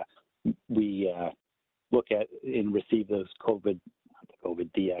 we look at and receive those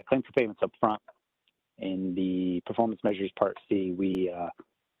the claim for payments up front. In the performance measures Part C, we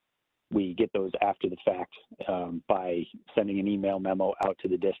we get those after the fact by sending an email memo out to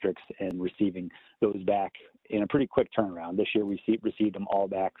the districts and receiving those back in a pretty quick turnaround. This year we received them all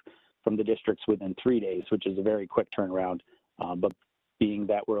back from the districts within 3 days, which is a very quick turnaround. But being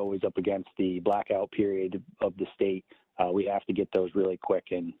that we're always up against the blackout period of the state, we have to get those really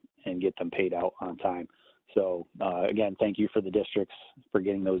quick and get them paid out on time. So again, thank you for the districts for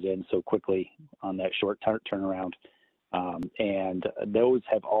getting those in so quickly on that short turnaround. And those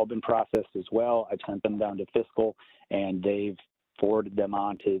have all been processed as well. I've sent them down to fiscal, and they've forwarded them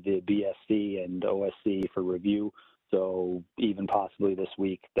on to the BSC and OSC for review. So even possibly this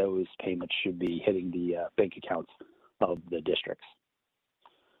week, those payments should be hitting the bank accounts of the districts.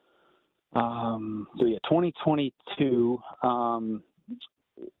 So yeah, 2022, I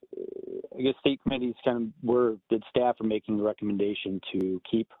guess state committees the staff are making the recommendation to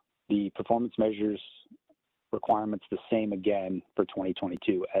keep the performance measures requirements the same again for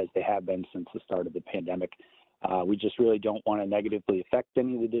 2022 as they have been since the start of the pandemic. We just really don't want to negatively affect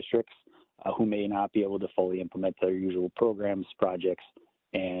any of the districts who may not be able to fully implement their usual programs, projects,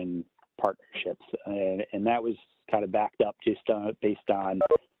 and partnerships. And that was kind of backed up just based on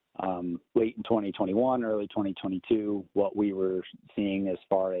late in 2021, early 2022, what we were seeing as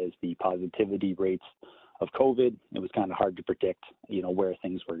far as the positivity rates of COVID. It was kind of hard to predict, where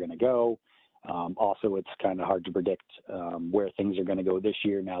things were going to go. Also, it's kind of hard to predict where things are going to go this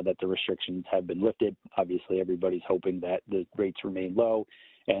year now that the restrictions have been lifted. Obviously, everybody's hoping that the rates remain low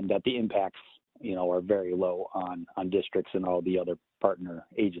and that the impacts, are very low on districts and all the other partner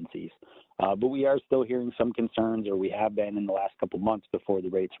agencies. But we are still hearing some concerns, or we have been in the last couple months before the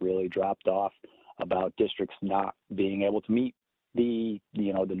rates really dropped off, about districts not being able to meet the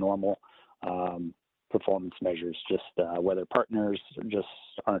normal performance measures, just whether partners just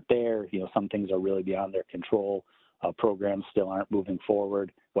aren't there. Some things are really beyond their control. Programs still aren't moving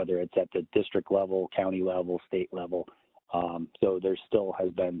forward, whether it's at the district level, county level, state level. So there still has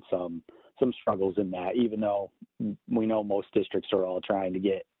been some struggles in that, even though we know most districts are all trying to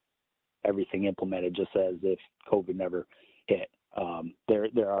get everything implemented just as if COVID never hit.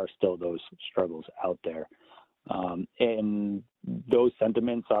 There are still those struggles out there. And those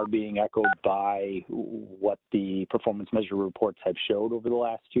sentiments are being echoed by what the performance measure reports have showed over the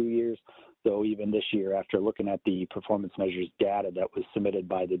last 2 years. So even this year, after looking at the performance measures data that was submitted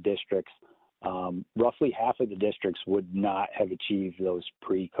by the districts, roughly half of the districts would not have achieved those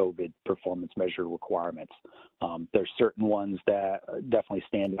pre-COVID performance measure requirements. There's certain ones that definitely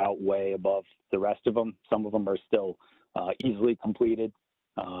stand out way above the rest of them. Some of them are still easily completed,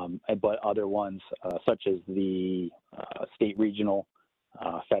 but other ones, such as the state, regional,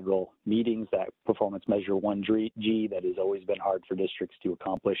 federal meetings, that performance measure 1G, that has always been hard for districts to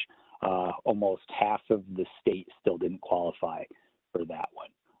accomplish, almost half of the state still didn't qualify for that one.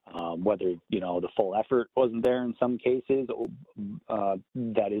 Whether, the full effort wasn't there in some cases,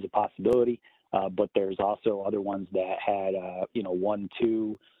 that is a possibility. But there's also other ones that had,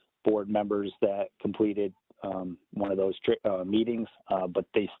 1-2 board members that completed one of those meetings, but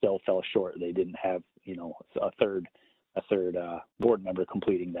they still fell short. They didn't have, a third board member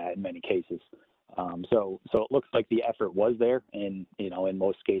completing that in many cases. So it looks like the effort was there in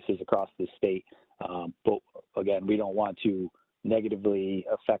most cases across the state. But again, we don't want to negatively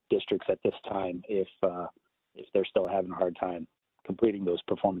affect districts at this time if they're still having a hard time completing those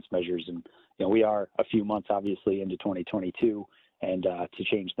performance measures. And we are a few months obviously into 2022, and to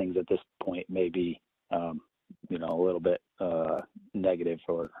change things at this point may be a little bit negative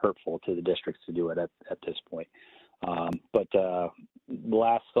or hurtful to the districts to do it at this point. But the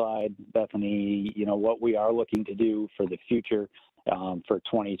last slide, Bethany, what we are looking to do for the future for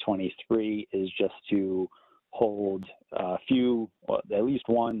 2023 is just to hold a few, at least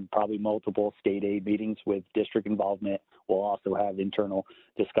one, probably multiple state aid meetings with district involvement. We'll also have internal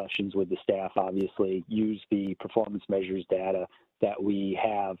discussions with the staff, obviously, use the performance measures data that we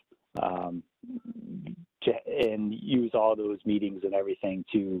have and use all those meetings and everything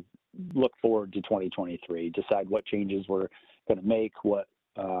to look forward to 2023, decide what changes we're going to make, what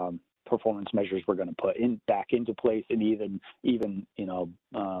performance measures we're going to put back into place, and even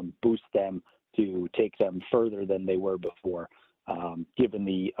boost them to take them further than they were before, given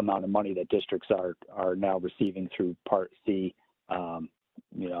the amount of money that districts are now receiving through Part C.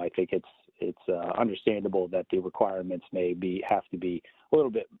 I think it's understandable that the requirements have to be a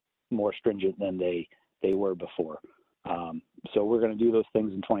little bit more stringent than they were before. So we're going to do those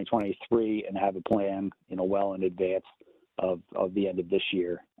things in 2023 and have a plan, well in advance of the end of this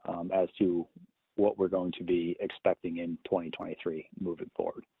year as to what we're going to be expecting in 2023 moving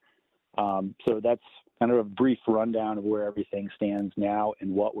forward. So that's kind of a brief rundown of where everything stands now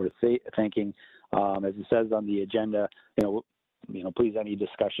and what we're thinking. As it says on the agenda, please, any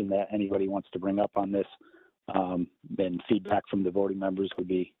discussion that anybody wants to bring up on this, and feedback from the voting members would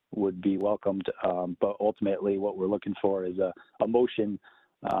be welcomed. But ultimately, what we're looking for is a motion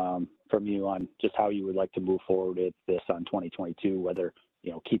from you on just how you would like to move forward with this on 2022, whether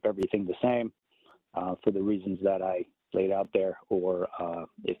keep everything the same for the reasons that I laid out there, or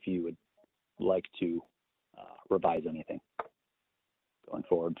if you would like to revise anything going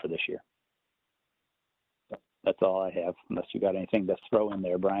forward for this year. So that's all I have, unless you got anything to throw in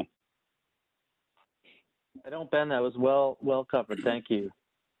there, Brian. I don't, Ben. That was well covered. Thank you.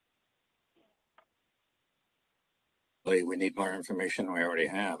 We need more information than we already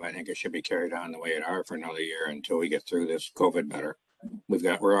have. I think it should be carried on the way it are for another year until we get through this COVID better.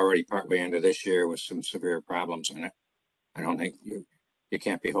 We're already partway into this year with some severe problems in it. I don't think you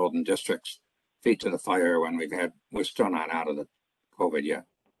can't be holding districts feet to the fire when we're still not out of the COVID yet.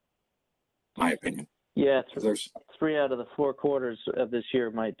 My opinion. Yeah, there's 3 out of the 4 quarters of this year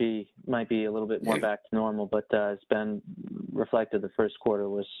might be a little bit more back to normal, but it's been reflected. The first quarter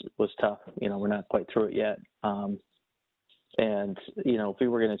was tough. We're not quite through it yet. And if we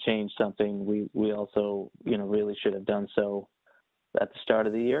were going to change something, we also really should have done so at the start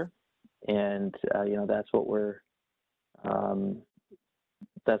of the year. And that's what we're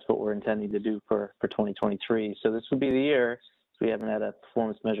intending to do for 2023. So this would be the year. We haven't had a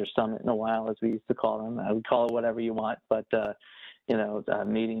performance measure summit in a while, as we used to call them. I would call it whatever you want, but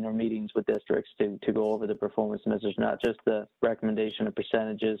meeting or meetings with districts to go over the performance measures, not just the recommendation of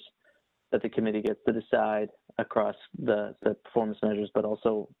percentages that the committee gets to decide across the performance measures, but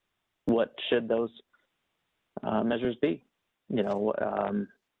also what should those measures be?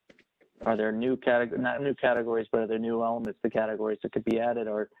 Are there not new categories, but are there new elements to categories that could be added,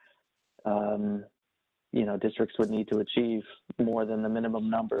 or districts would need to achieve more than the minimum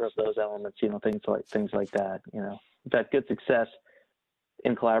number of those elements, things like that. We've had good success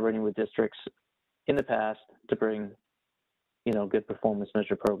in collaborating with districts in the past to bring, good performance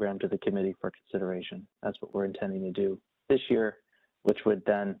measure program to the committee for consideration. That's what we're intending to do this year, which would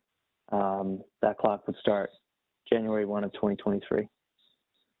then, that clock would start January 1 of 2023.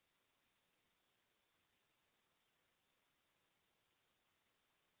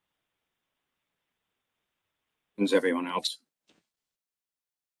 Everyone else.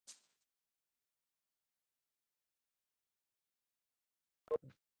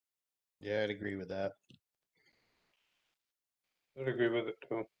 Yeah, I'd agree with that. I'd agree with it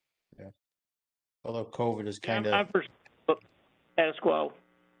too. Yeah. Although COVID is kind of. I'm for status quo.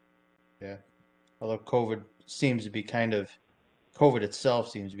 Yeah. Although COVID seems to be COVID itself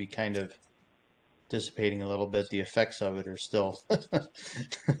seems to be kind of dissipating a little bit. The effects of it are still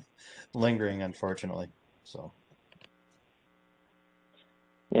lingering, unfortunately. So.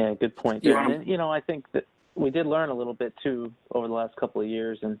 Yeah, good point. Yeah. And, I think that we did learn a little bit too over the last couple of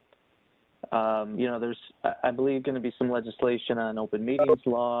years, and there's, I believe, going to be some legislation on open meetings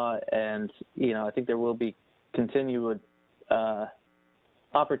law, and I think there will be continued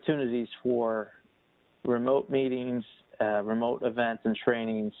opportunities for remote meetings, remote events and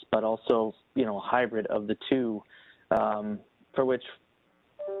trainings, but also a hybrid of the two, for which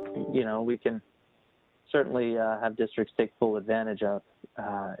we can certainly have districts take full advantage of.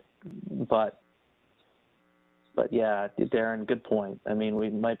 But yeah, Darren, good point. I mean, we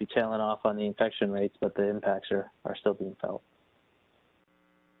might be tailing off on the infection rates, but the impacts are still being felt.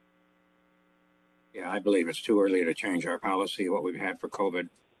 Yeah, I believe it's too early to change our policy, what we've had for COVID,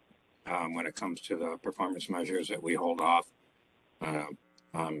 when it comes to the performance measures, that we hold off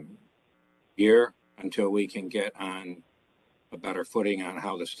year until we can get on a better footing on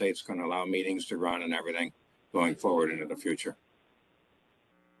how the state's going to allow meetings to run and everything going forward into the future.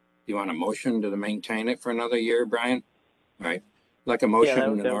 You want a motion to maintain it for another year, Brian? Right. Like a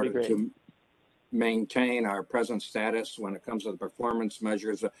motion in order to maintain our present status when it comes to the performance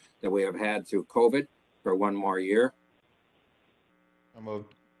measures that we have had through COVID for one more year. I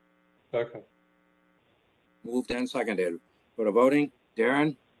moved. Second. Moved and seconded. Go to voting.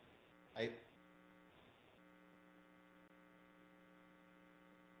 Darren? Aye.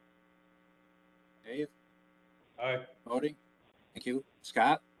 Dave? Aye. Voting? Thank you.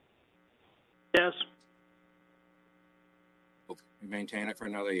 Scott? Yes. We maintain it for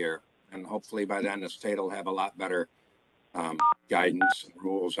another year, and hopefully by then the state will have a lot better guidance and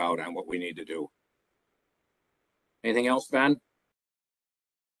rules out on what we need to do. Anything else, Ben?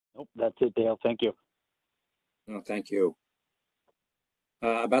 Nope, that's it, Dale. Thank you. No, thank you.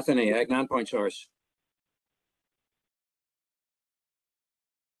 Bethany, Ag non-point source.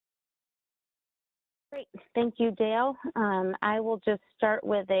 Great. Thank you, Dale. I will just start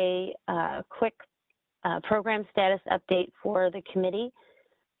with a quick program status update for the committee.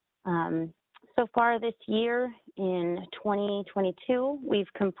 So far this year, in 2022, we've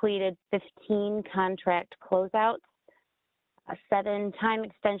completed 15 contract closeouts. 7 time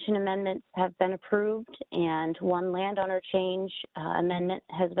extension amendments have been approved, and 1 landowner change amendment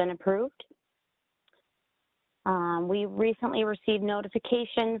has been approved. We recently received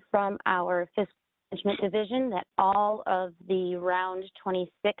notification from our fiscal management division that all of the round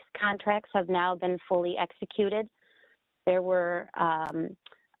 26 contracts have now been fully executed. There were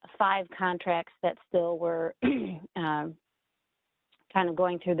 5 contracts that still were kind of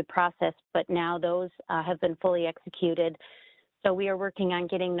going through the process, but now those have been fully executed. So we are working on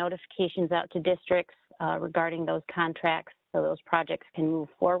getting notifications out to districts regarding those contracts so those projects can move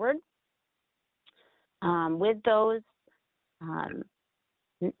forward. With those,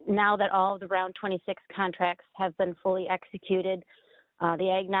 now that all of the round 26 contracts have been fully executed, the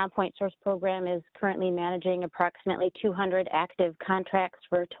Ag Non-Point Source Program is currently managing approximately 200 active contracts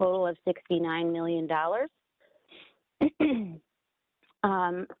for a total of $69 million.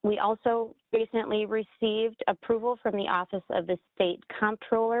 We also recently received approval from the Office of the State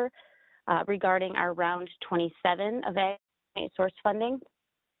Comptroller regarding our round 27 of Ag Non-Point Source funding.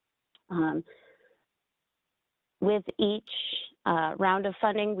 With each round of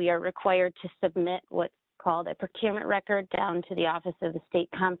funding, we are required to submit what's called a procurement record down to the Office of the State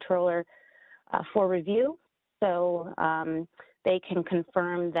Comptroller for review. So they can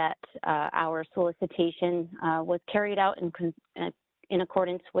confirm that our solicitation was carried out in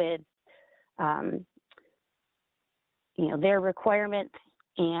accordance with their requirements,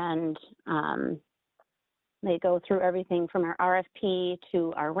 and they go through everything from our RFP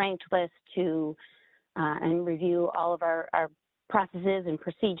to our ranked list to and review all of our processes and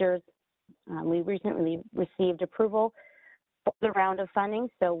procedures. We recently received approval for the round of funding,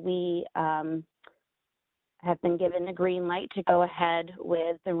 so we have been given a green light to go ahead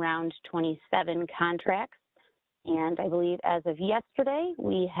with the round 27 contracts. And I believe as of yesterday,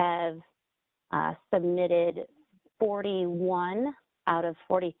 we have submitted 41 out of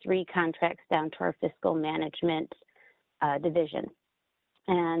 43 contracts down to our fiscal management division.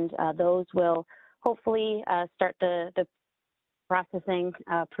 And those will hopefully start the processing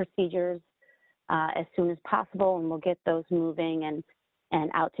procedures as soon as possible, and we'll get those moving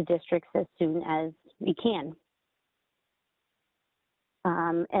and out to districts as soon as we can.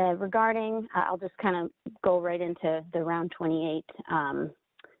 Regarding, I'll just kind of go right into the round 28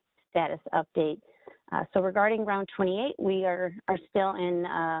 status update. So regarding round 28, we are still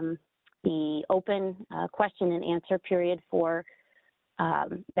in the open question and answer period for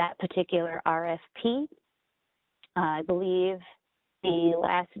that particular RFP. I believe the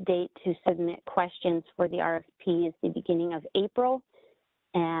last date to submit questions for the RFP is the beginning of April,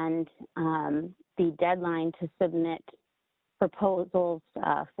 and the deadline to submit proposals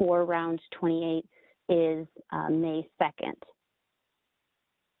for round 28 is May 2nd.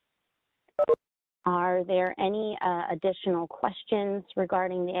 Are there any additional questions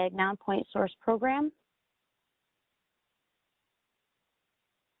regarding the Ag Non-Point Source Program?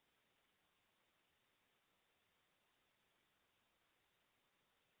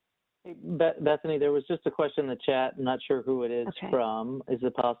 Bethany, there was just a question in the chat. I'm not sure who it is from. Is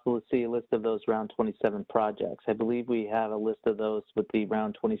it possible to see a list of those round 27 projects? I believe we have a list of those with the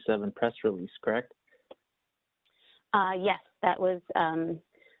round 27 press release, correct? Yes, that was,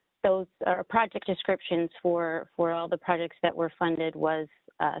 those are project descriptions for all the projects that were funded was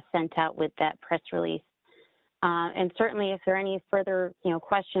sent out with that press release. And certainly if there are any further,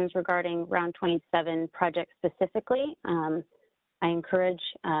 questions regarding round 27 projects specifically, I encourage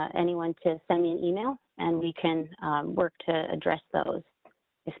anyone to send me an email, and we can work to address those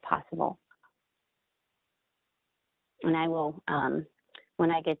if possible. And I will,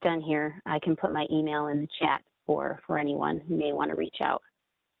 when I get done here, I can put my email in the chat for anyone who may want to reach out.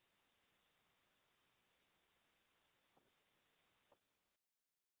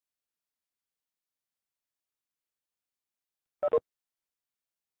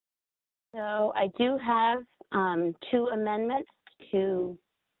 So I do have 2 amendments to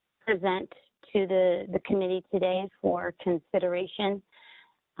present to the committee today for consideration.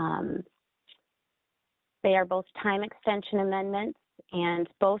 They are both time extension amendments, and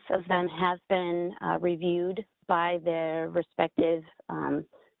both of them have been reviewed by their respective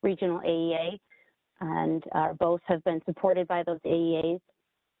regional AEA, and both have been supported by those AEAs.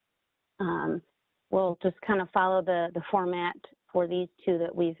 We'll just kind of follow the format for these 2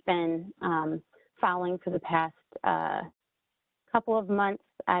 that we've been following for the past couple of months,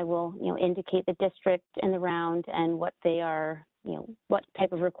 I will, indicate the district and the round and what they are, what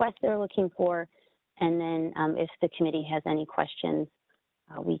type of request they're looking for. And then if the committee has any questions,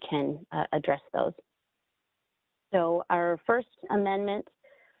 we can address those. So our first amendment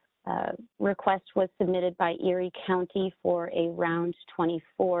request was submitted by Erie County for a round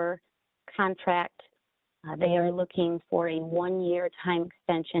 24 contract. They are looking for a 1-year time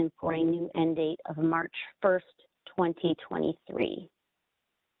extension for a new end date of March 1st, 2023.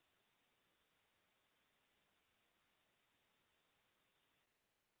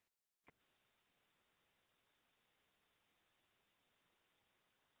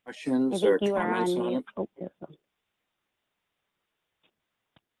 Questions or comments on it? Oh, there we go.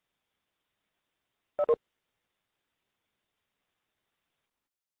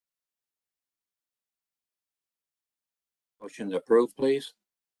 Motion to approve, please.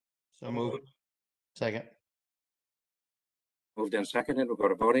 So moved. Second. Moved and seconded. We'll go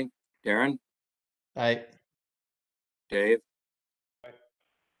to voting. Darren? Aye. Dave?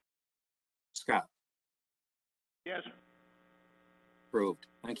 Scott? Yes. Approved.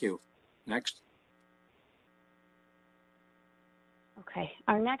 Thank you. Next. Okay,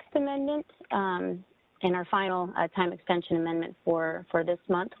 our next amendment and our final time extension amendment for this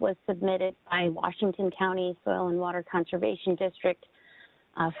month was submitted by Washington County Soil and Water Conservation District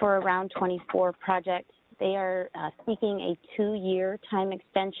for a round 24 project. They are seeking a 2-year time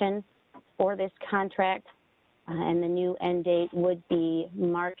extension for this contract, and the new end date would be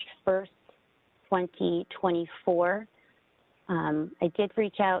March 1st, 2024. I did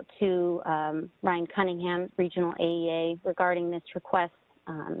reach out to Ryan Cunningham, Regional AEA, regarding this request,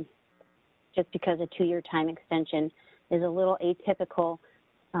 just because a 2-year time extension is a little atypical,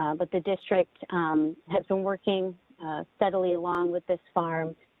 but the district has been working steadily along with this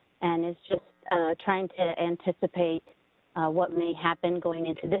farm and is just trying to anticipate what may happen going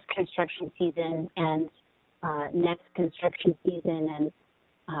into this construction season and next construction season,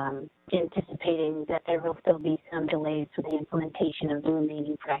 and anticipating that there will still be some delays for the implementation of the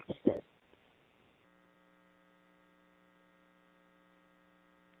remaining practices.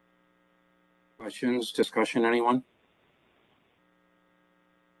 Questions, discussion, anyone?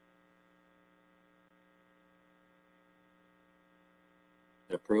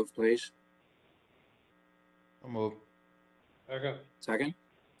 Approve, please. So moved. Second. Second.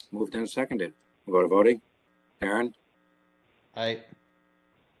 Moved and seconded. We'll go to voting. Darren? Aye.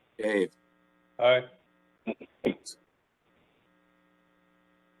 Dave? Aye.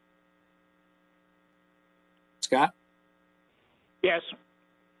 Scott? Yes.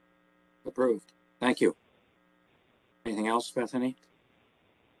 Approved. Thank you. Anything else, Bethany?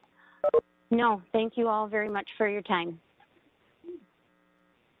 No, thank you all very much for your time.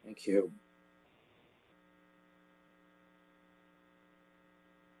 Thank you.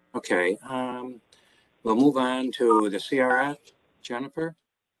 Okay, we'll move on to the CRF. Jennifer?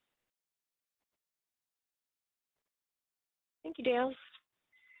 Thank you, Dale.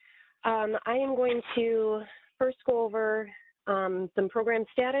 I am going to first go over some program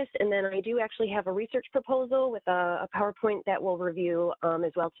status, and then I do actually have a research proposal with a PowerPoint that we'll review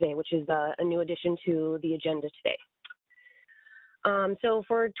as well today, which is a new addition to the agenda today. So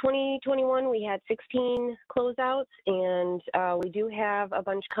for 2021, we had 16 closeouts, and we do have a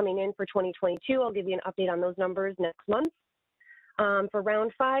bunch coming in for 2022. I'll give you an update on those numbers next month. For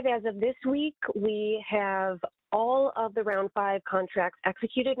round 5, as of this week, we have all of the round 5 contracts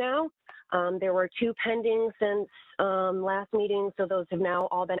executed now. There were 2 pending since last meeting, so those have now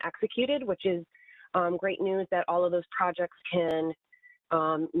all been executed, which is great news that all of those projects can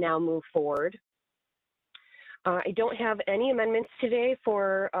now move forward. I don't have any amendments today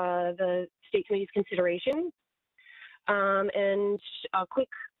for the State Committee's consideration. And a quick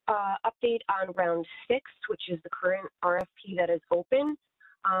update on round 6, which is the current RFP that is open.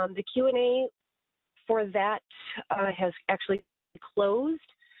 The Q&A for that has actually closed.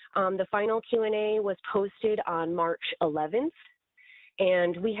 The final Q&A was posted on March 11th,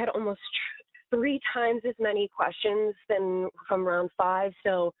 and we had almost 3 times as many questions than from round 5.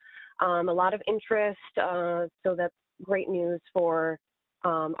 So a lot of interest, so that's great news for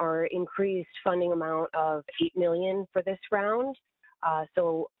our increased funding amount of $8 million for this round.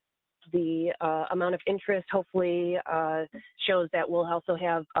 So the amount of interest hopefully shows that we'll also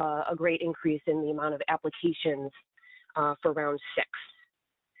have a great increase in the amount of applications for round 6.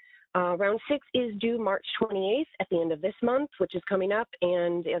 Round 6 is due March 28th at the end of this month, which is coming up.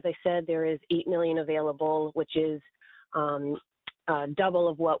 And as I said, there is $8 million available, which is double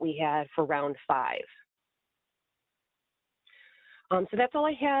of what we had for round 5. So that's all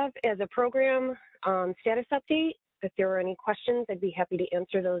I have as a program status update. if there are any questions, I'd be happy to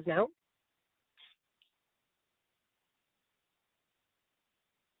answer those now.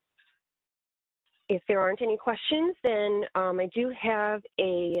 If there aren't any questions, then I do have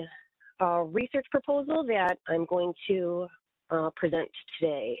a research proposal that I'm going to present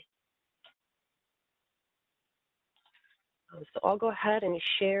today. So I'll go ahead and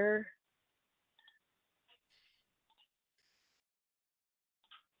share.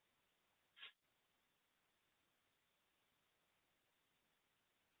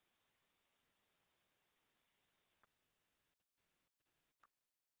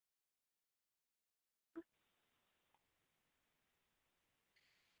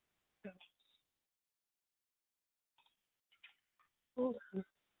 Hold on.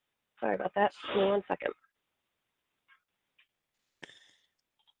 Sorry about that. Give me 1 second.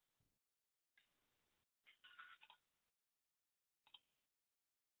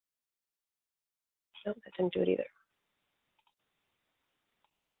 Nope, that didn't do it either.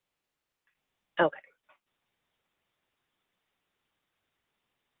 Okay.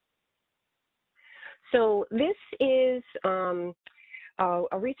 So this is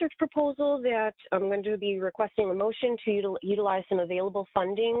a research proposal that I'm going to be requesting a motion to utilize some available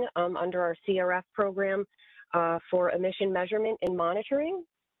funding under our CRF program for emission measurement and monitoring.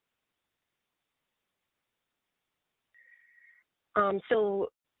 So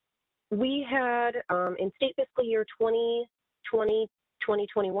we had in state fiscal year 2020,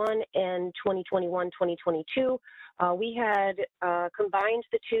 2021, and 2021-2022, we had combined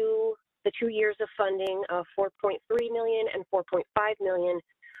the two years of funding of 4.3 million and 4.5 million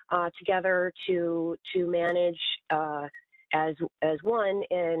together to manage as one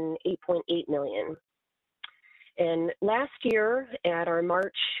in 8.8 million. And last year at our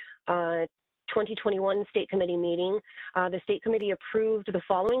March 2021 State Committee meeting, the State Committee approved the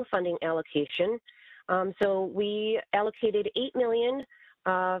following funding allocation. So we allocated 8 million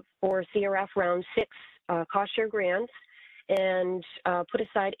for CRF round 6 cost share grants, and put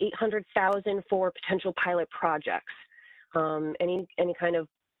aside 800,000 for potential pilot projects. Any kind of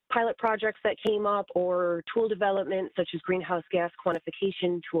pilot projects that came up, or tool development such as greenhouse gas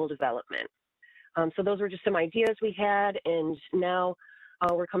quantification tool development. So those were just some ideas we had, and now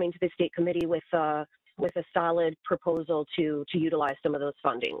we're coming to the State Committee with a solid proposal to utilize some of those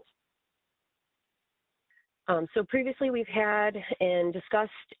fundings. So previously we've had and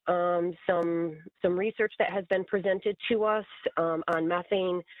discussed some research that has been presented to us on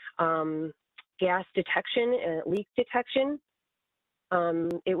methane gas detection and leak detection.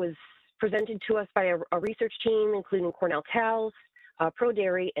 It was presented to us by a research team including Cornell Cal's,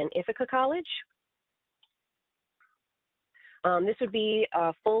 ProDairy, and Ithaca College. This would be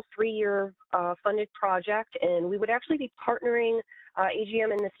a full 3-year funded project, and we would actually be partnering,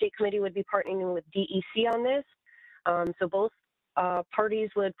 AGM and the State Committee would be partnering with DEC on this. So both parties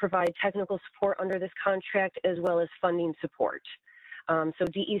would provide technical support under this contract as well as funding support. So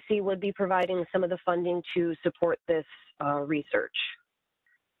DEC would be providing some of the funding to support this research.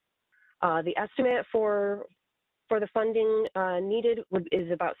 The estimate for the funding needed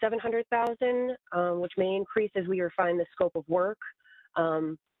is about 700,000, which may increase as we refine the scope of work.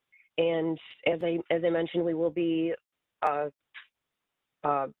 And as I mentioned, we will be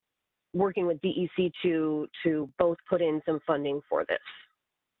working with DEC to both put in some funding for this.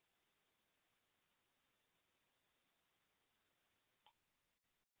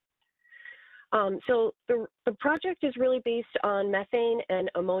 So the project is really based on methane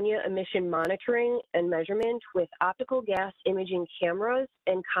and ammonia emission monitoring and measurement with optical gas imaging cameras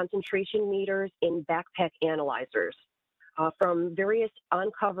and concentration meters in backpack analyzers from various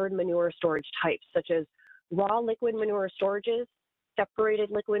uncovered manure storage types, such as raw liquid manure storages, separated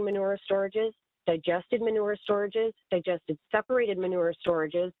liquid manure storages, digested manure storages, digested separated manure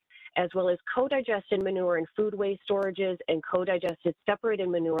storages, as well as co-digested manure and food waste storages and co-digested separated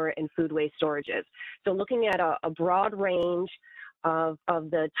manure and food waste storages. So looking at a broad range of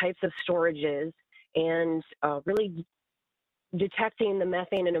the types of storages and really detecting the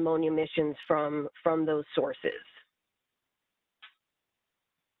methane and ammonia emissions from those sources.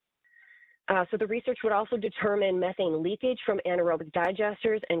 So the research would also determine methane leakage from anaerobic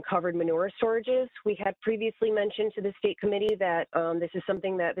digesters and covered manure storages. We had previously mentioned to the State Committee that this is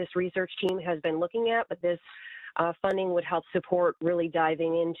something that this research team has been looking at, but this funding would help support really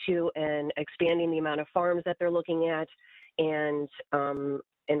diving into and expanding the amount of farms that they're looking at, and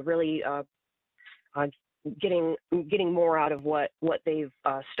really getting more out of what they've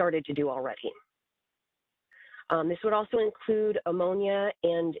started to do already. This would also include ammonia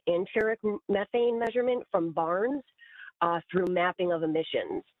and enteric methane measurement from barns through mapping of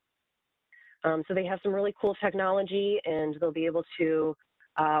emissions. So they have some really cool technology, and they'll be able to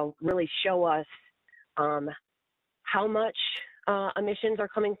really show us how much emissions are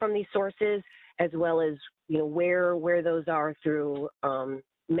coming from these sources, as well as where those are through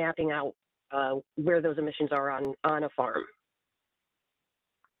mapping out where those emissions are on a farm.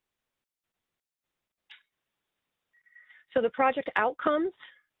 So the project outcomes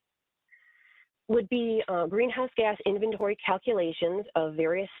would be greenhouse gas inventory calculations of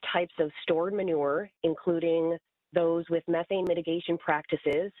various types of stored manure, including those with methane mitigation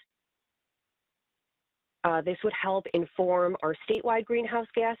practices. This would help inform our statewide greenhouse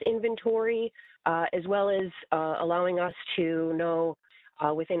gas inventory, as well as allowing us to know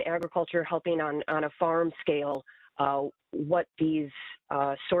within agriculture, helping on a farm scale, what these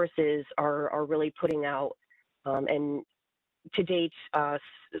sources are really putting out. And to date,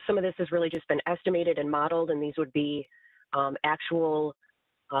 some of this has really just been estimated and modeled, and these would be actual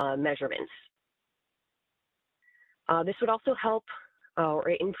measurements. This would also help or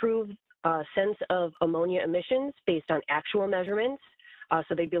improve sense of ammonia emissions based on actual measurements.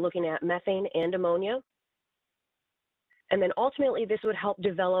 So they'd be looking at methane and ammonia. And then ultimately, this would help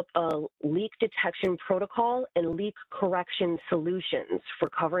develop a leak detection protocol and leak correction solutions for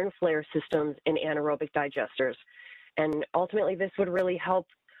cover and flare systems and anaerobic digesters. And ultimately, this would really help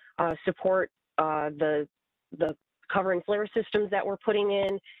support the cover and flare systems that we're putting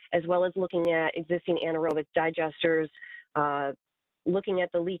in, as well as looking at existing anaerobic digesters, looking at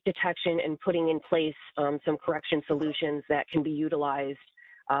the leak detection and putting in place some correction solutions that can be utilized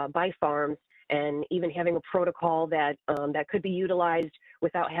by farms, and even having a protocol that that could be utilized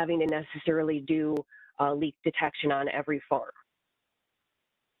without having to necessarily do leak detection on every farm.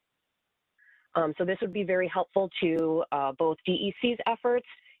 So this would be very helpful to both DEC's efforts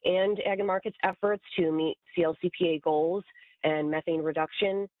and Ag and Markets efforts to meet CLCPA goals and methane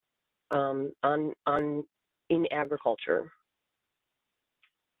reduction in agriculture.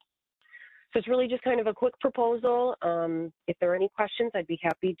 So it's really just kind of a quick proposal. If there are any questions, I'd be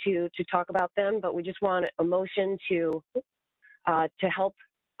happy to talk about them, but we just want a motion to help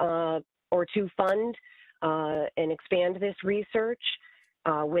or to fund and expand this research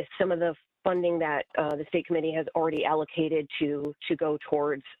with some of the funding that the state committee has already allocated to go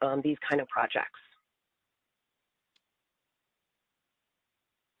towards these kind of projects.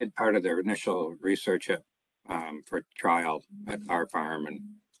 And part of their initial research for trial at our farm, and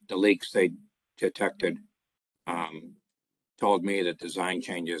the leaks they detected told me that design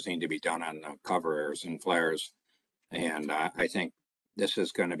changes need to be done on the covers and flares. And I think this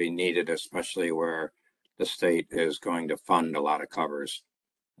is going to be needed, especially where the state is going to fund a lot of covers,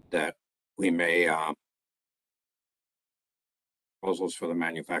 that we may proposals for the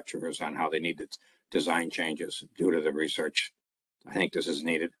manufacturers on how they need to design changes due to the research. I think this is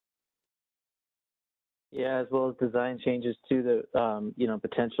needed. Yeah, as well as design changes to the,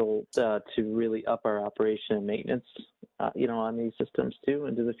 potential to really up our operation and maintenance, on these systems too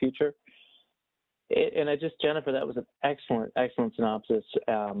into the future. And Jennifer, that was an excellent synopsis.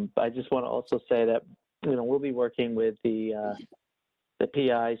 I just want to also say that, we'll be working with the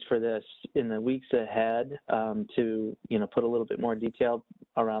PIs for this in the weeks ahead to, put a little bit more detail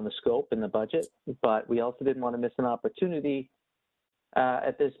around the scope and the budget. But we also didn't want to miss an opportunity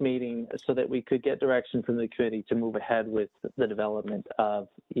at this meeting so that we could get direction from the committee to move ahead with the development of,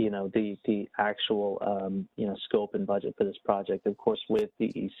 the actual, scope and budget for this project, of course, with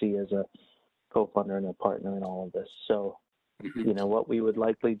DEC as a co-funder and a partner in all of this. So, what we would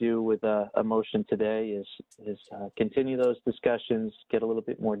likely do with a motion today is continue those discussions, get a little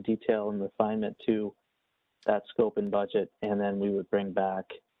bit more detail and refinement to that scope and budget, and then we would bring back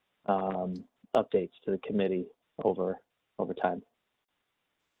updates to the committee over time.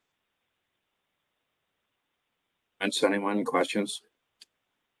 And anyone questions?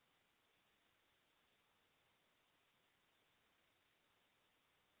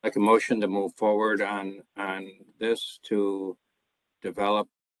 Like a motion to move forward on this, to develop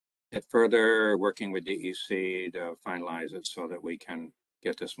it further, working with DEC to finalize it so that we can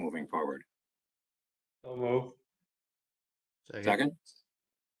get this moving forward. So move. Second.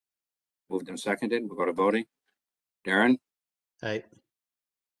 Moved and seconded. We'll go to voting. Darren? Aye.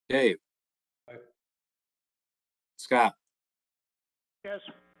 Dave? Aye. Scott? Yes.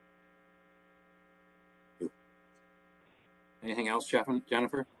 Anything else,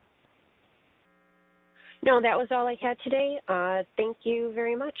 Jennifer? No, that was all I had today. Thank you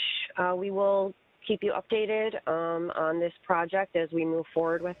very much. We will keep you updated on this project as we move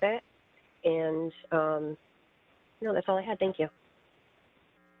forward with it. And no, that's all I had. Thank you.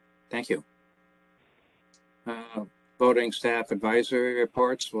 Thank you. Voting staff advisory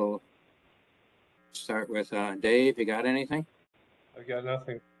reports. We'll Start with Dave. You got anything? I got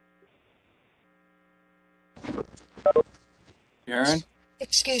nothing. Aaron?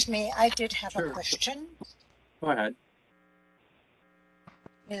 Excuse me, I did have Sure. a question. Go ahead.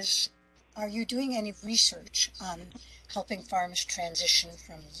 Are you doing any research on helping farms transition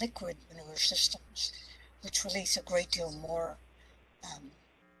from liquid manure systems, which release a great deal more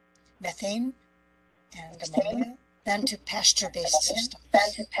methane and ammonia, than to pasture-based systems?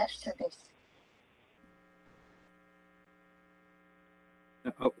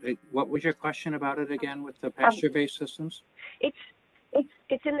 What was your question about it again with the pasture-based systems? It's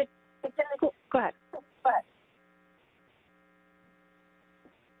in the, go ahead.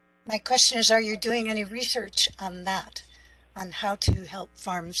 My question is, are you doing any research on that, on how to help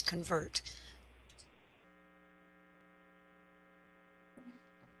farms convert?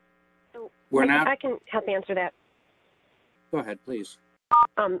 I can help answer that. Go ahead, please.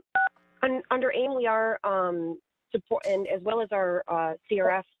 Under AIM, we are support, and as well as our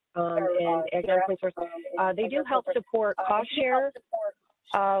CRF and Economic Point Source, they do help support cost share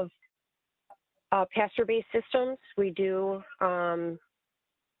of pasture-based systems. We do.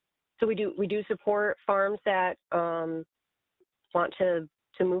 So we do support farms that want to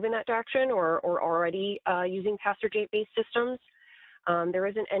move in that direction or already using pasture-based systems. There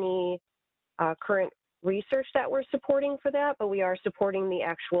isn't any current research that we're supporting for that, but we are supporting the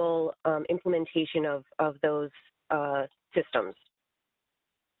actual implementation of those systems.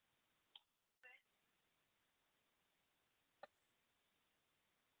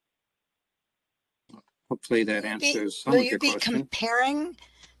 Hopefully that answers some of your question. Will you be comparing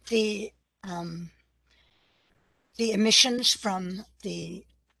the emissions from the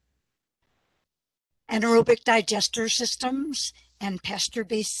anaerobic digester systems and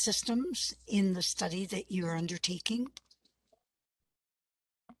pasture-based systems in the study that you are undertaking?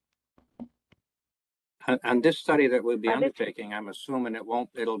 On this study that we'll be undertaking, I'm assuming it will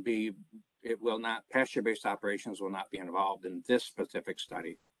not, pasture-based operations will not be involved in this specific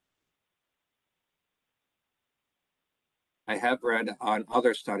study. I have read on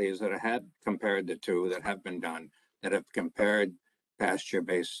other studies that have compared the two that have been done, that have compared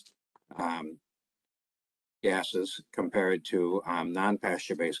pasture-based gases compared to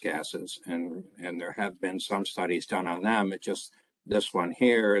non-pasture-based gases. And there have been some studies done on them. It just, this one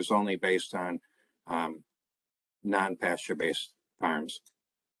here is only based on non-pasture-based farms.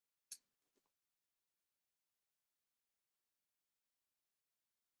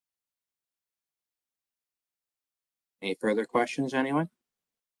 Any further questions, anyone?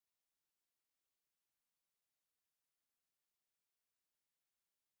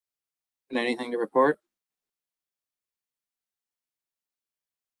 And anything to report?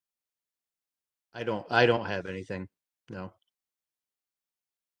 I don't have anything. No.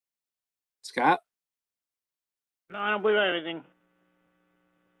 Scott? No, I don't believe anything.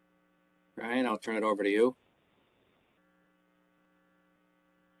 Brian, I'll turn it over to you.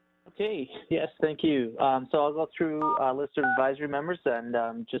 Okay, yes, thank you. So I'll go through a list of advisory members,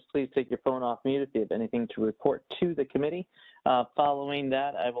 and just please take your phone off mute if you have anything to report to the committee. Following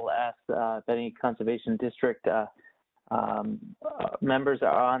that, I will ask if any Conservation District members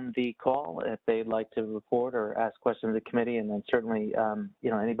are on the call if they'd like to report or ask questions of the committee, and then certainly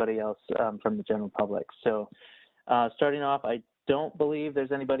anybody else from the general public. So starting off, I don't believe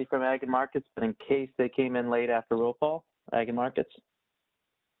there's anybody from Ag and Markets, but in case they came in late after roll call, Ag and Markets.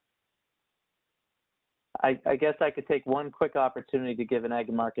 I guess I could take one quick opportunity to give an Ag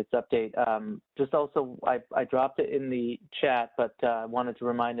and Markets update. Just also, I dropped it in the chat, but I wanted to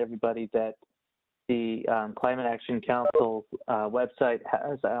remind everybody that the Climate Action Council website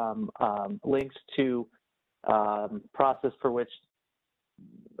has links to process for which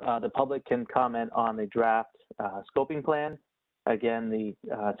the public can comment on the draft scoping plan. Again, the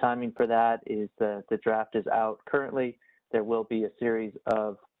timing for that is the draft is out currently. There will be a series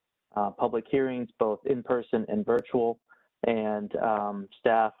of public hearings, both in person and virtual, and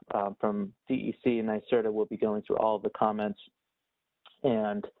staff from DEC and NYSERDA will be going through all of the comments,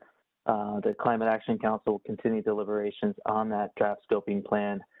 and the Climate Action Council will continue deliberations on that draft scoping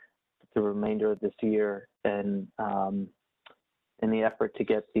plan the remainder of this year, and in the effort to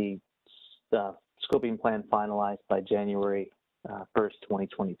get the scoping plan finalized by January 1st,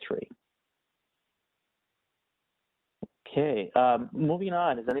 2023. Okay, moving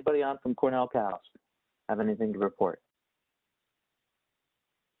on. Is anybody on from Cornell Cows have anything to report?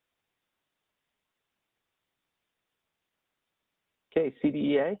 Okay,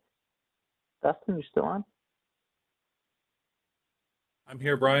 CDEA. Dustin, you still on? I'm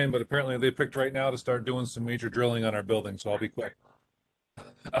here, Brian, but apparently they picked right now to start doing some major drilling on our building, so I'll be quick.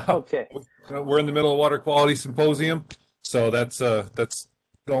 Okay. We're in the middle of Water Quality Symposium, so that's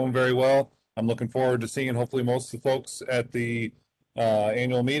going very well. I'm looking forward to seeing hopefully most of the folks at the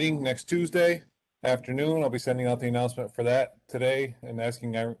annual meeting next Tuesday afternoon. I'll be sending out the announcement for that today and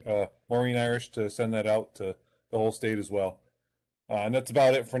asking Maureen Irish to send that out to the whole state as well. And that's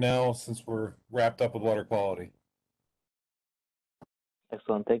about it for now, since we're wrapped up with water quality.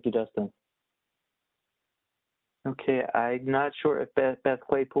 Excellent. Thank you, Dustin. Okay, I'm not sure if Beth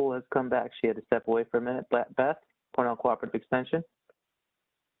Claypool has come back. She had to step away for a minute. Beth, Cornell Cooperative Extension.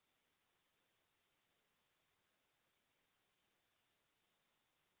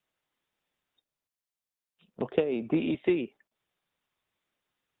 Okay, DEC.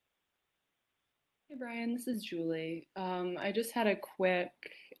 Hey Brian, this is Julie. I just had a quick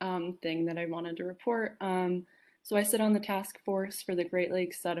thing that I wanted to report. So I sit on the task force for the Great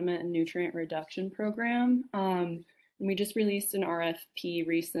Lakes Sediment and Nutrient Reduction Program. And we just released an RFP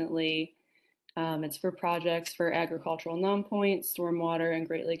recently. It's for projects for agricultural non-point, stormwater, and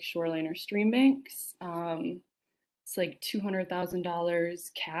Great Lakes shoreline or stream banks. It's like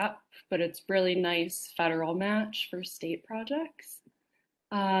 $200,000 cap, but it's really nice federal match for state projects.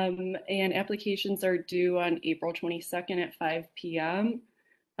 And applications are due on April 22nd at 5 p.m.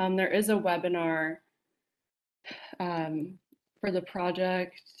 There is a webinar for the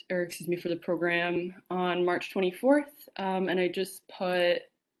project, or excuse me, for the program on March 24th. And I just put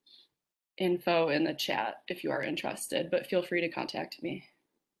info in the chat if you are interested, but feel free to contact me.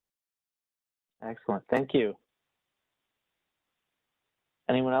 Excellent. Thank you.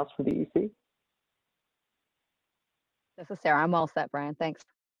 Anyone else for DEC? This is Sarah. I'm all set, Brian. Thanks.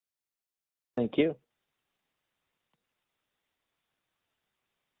 Thank you.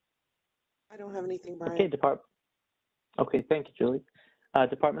 I don't have anything, Brian. Okay, Okay, thank you, Julie.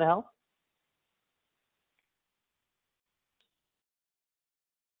 Department of Health?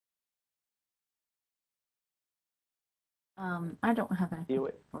 I don't have anything. You,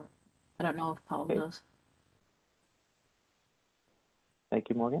 I don't know if Paul okay. does. Thank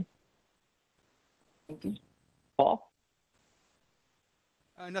you, Morgan. Thank you. Paul?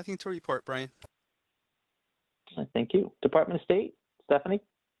 Nothing to report, Brian. Thank you. Department of State? Stephanie?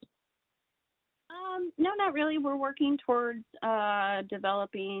 No, not really. We're working towards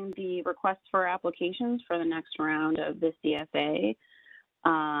developing the requests for applications for the next round of the CFA.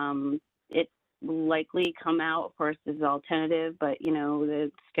 It will likely come out, of course, this is all tentative, but you know,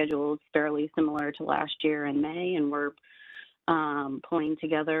 the schedule is fairly similar to last year in May, and we're pulling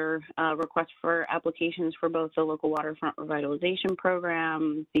together requests for applications for both the local waterfront revitalization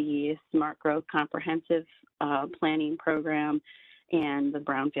program, the Smart Growth Comprehensive Planning Program, and the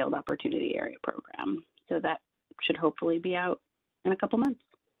Brownfield Opportunity Area Program. So that should hopefully be out in a couple months.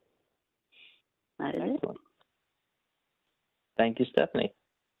 That is it. Thank you, Stephanie.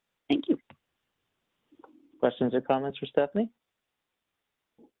 Thank you. Questions or comments for Stephanie?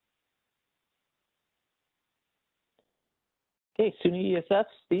 Okay, SUNY ESF,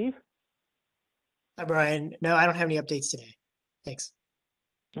 Steve? Hi, Brian. No, I don't have any updates today. Thanks.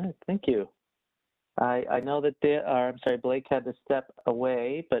 All right, thank you. I know that Blake had to step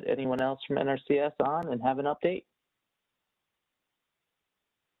away, but anyone else from NRCS on and have an update?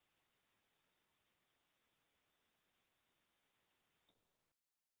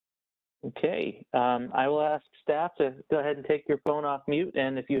 Okay, I will ask staff to go ahead and take your phone off mute,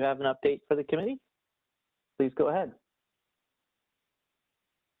 and if you have an update for the committee, please go ahead.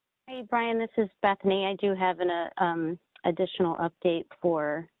 Hey, Brian, this is Bethany. I do have an additional update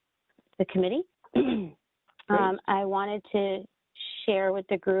for the committee. I wanted to share with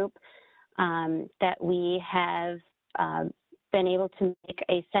the group that we have been able to make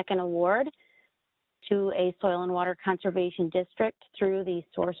a second award to a soil and water conservation district through the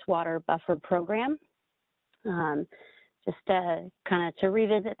Source Water Buffer Program. Just kind of to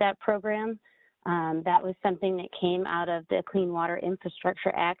revisit that program, that was something that came out of the Clean Water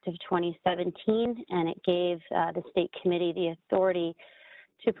Infrastructure Act of 2017, and it gave the state committee the authority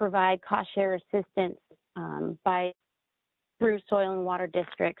to provide cost share assistance through soil and water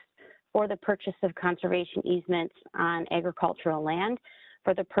districts for the purchase of conservation easements on agricultural land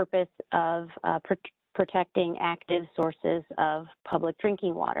for the purpose of protecting active sources of public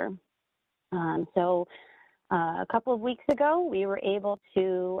drinking water. So a couple of weeks ago, we were able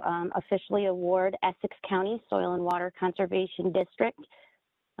to officially award Essex County Soil and Water Conservation District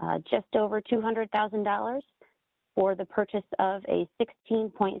just over $200,000 for the purchase of a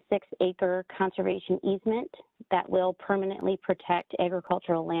 16.6 acre conservation easement that will permanently protect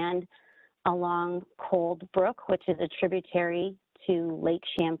agricultural land along Cold Brook, which is a tributary to Lake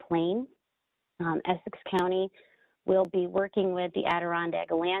Champlain. Essex County we'll be working with the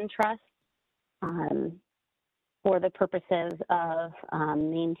Adirondack Land Trust for the purposes of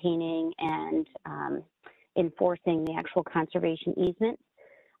maintaining and enforcing the actual conservation easement.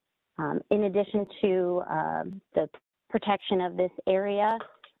 In addition to the protection of this area,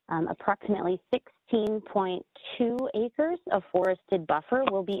 approximately 16.2 acres of forested buffer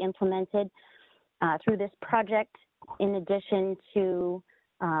will be implemented through this project. In addition to,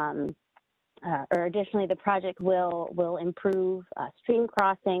 additionally, the project will improve stream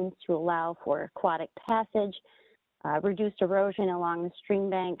crossings to allow for aquatic passage, reduce erosion along the stream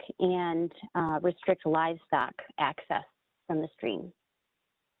bank, and restrict livestock access from the stream.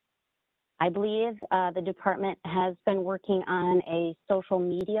 I believe the department has been working on a social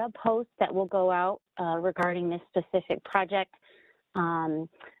media post that will go out regarding this specific project.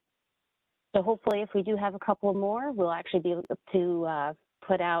 So hopefully if we do have a couple more, we'll actually be able to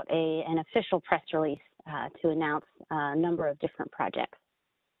put out an official press release to announce a number of different projects.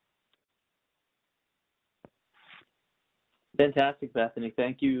 Fantastic, Bethany.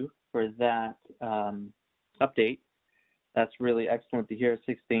 Thank you for that update. That's really excellent to hear.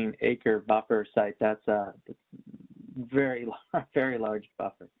 16-acre buffer site. That's a very large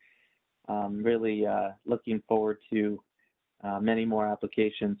buffer. Really looking forward to many more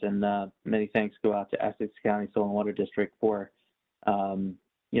applications, and many thanks go out to Essex County Soil and Water District for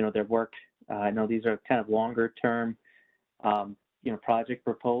their work. I know these are kind of longer term project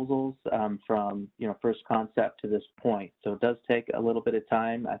proposals from first concept to this point. So it does take a little bit of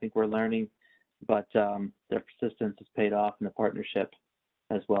time. I think we're learning, but their persistence has paid off in the partnership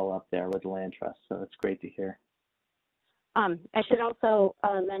as well up there with the Land Trust. So it's great to hear. I should also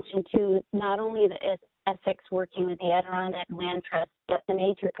mention too, not only the Essex working with the Adirondack Land Trust, but the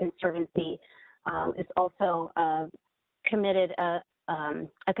Nature Conservancy is also committed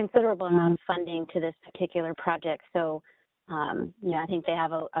a considerable amount of funding to this particular project. So I think they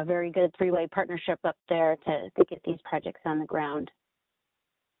have a very good three-way partnership up there to get these projects on the ground.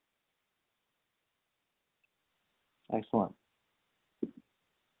 Excellent.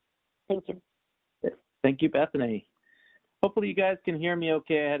 Thank you. Thank you, Bethany. Hopefully you guys can hear me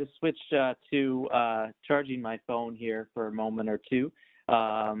okay. I had to switch to charging my phone here for a moment or two. So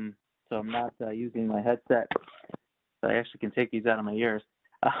I'm not using my headset. So I actually can take these out of my ears.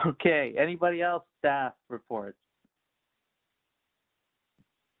 Okay, anybody else? Staff reports.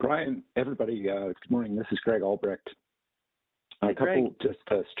 Brian, everybody, good morning. This is Greg Albrecht. Hey, a couple just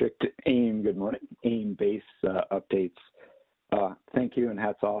strict AIM, good morning, AIM-based updates. Thank you and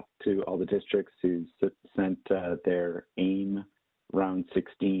hats off to all the districts who sent their AIM round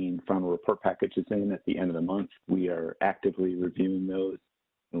 16 final report packages in at the end of the month. We are actively reviewing those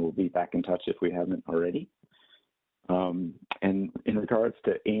and we'll be back in touch if we haven't already. And in regards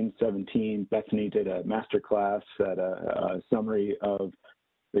to AIM 17, Bethany did a masterclass at a summary of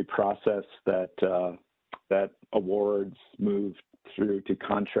the process that that awards move through to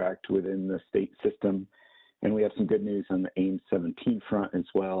contract within the state system. And we have some good news on the AIM 17 front as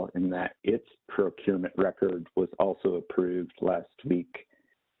well, in that its procurement record was also approved last week,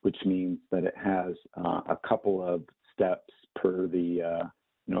 which means that it has a couple of steps per the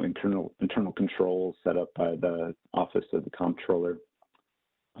internal controls set up by the Office of the Comptroller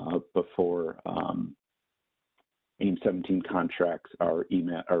before AIM 17 contracts are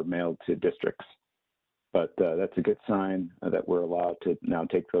mailed to districts. But that's a good sign that we're allowed to now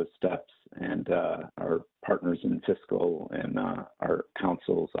take those steps, and our partners in fiscal and our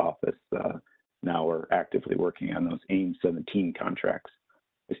council's office now are actively working on those AIM 17 contracts.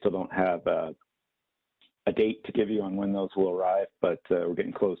 We still don't have a date to give you on when those will arrive, but we're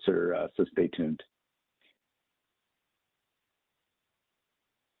getting closer, so stay tuned.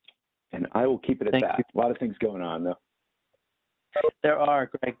 And I will keep it at that. A lot of things going on, though. There are,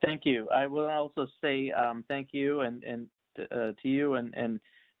 Greg. Thank you. I will also say thank you and to you and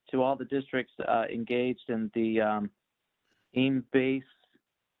to all the districts engaged in the AIM-based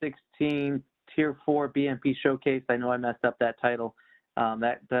 16 Tier 4 BMP Showcase. I know I messed up that title.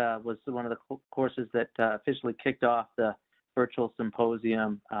 That was one of the courses that officially kicked off the virtual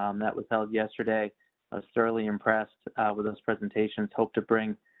symposium that was held yesterday. I was thoroughly impressed with those presentations. Hope to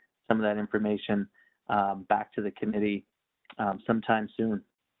bring some of that information back to the committee sometime soon.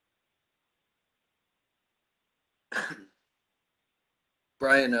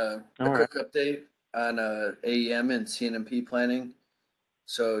 Brian, a quick update on AEM and CNMP planning.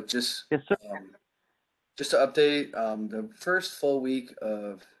 So just to update, the first full week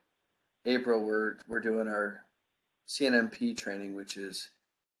of April, we're doing our CNMP training, which is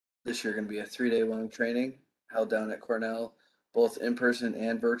this year going to be a 3-day long training held down at Cornell, both in person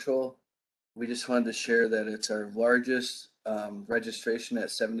and virtual. we just wanted to share that it's our largest registration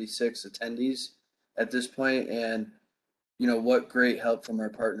at 76 attendees at this point, and what great help from our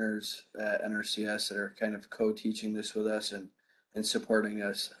partners at NRCS that are kind of co-teaching this with us and supporting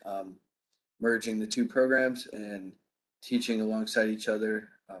us, merging the two programs and teaching alongside each other.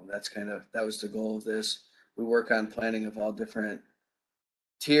 That was the goal of this. We work on planning of all different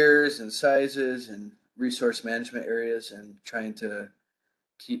tiers and sizes and resource management areas and trying to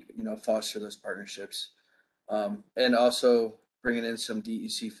keep, foster those partnerships. And also bringing in some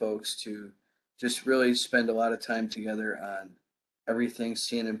DEC folks to just really spend a lot of time together on everything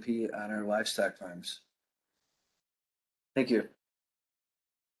CNMP on our livestock farms. Thank you.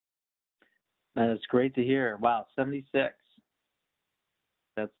 That's great to hear. Wow, 76.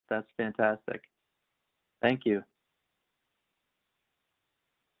 That's fantastic. Thank you.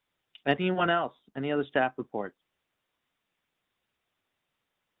 Anyone else? Any other staff reports?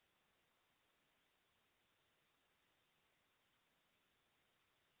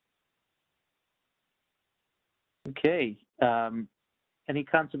 Okay. Any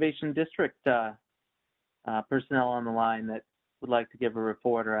conservation district personnel on the line that would like to give a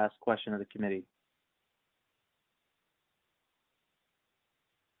report or ask a question of the committee?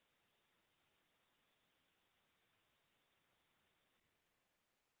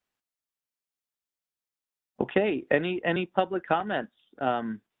 Okay. Any public comments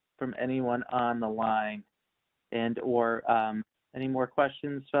from anyone on the line, and or any more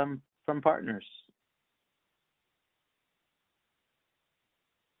questions from partners?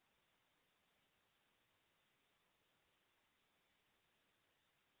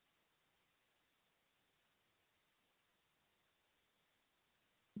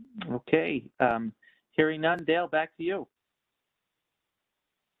 Okay, hearing none, Dale, back to you.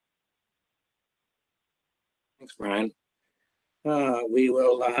 Thanks, Brian. We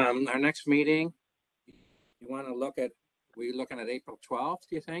will, our next meeting, you want to look at, we're looking at April 12th,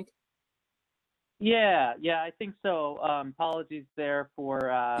 do you think? Yeah, I think so. Apologies there for,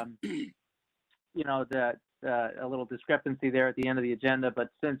 a little discrepancy there at the end of the agenda, but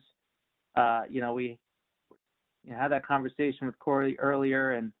since, we had that conversation with Corey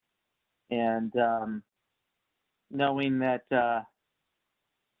earlier and knowing that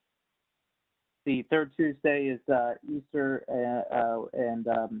the third Tuesday is Easter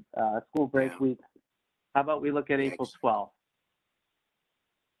and school break week, how about we look at April 12th?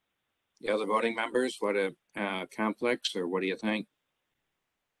 The other voting members, what conflicts, or what do you think?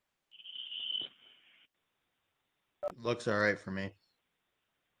 Looks all right for me.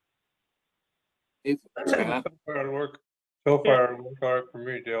 Scott? So far it worked all right for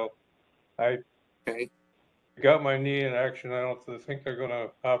me, Dale. I got my knee in action. I don't think they're going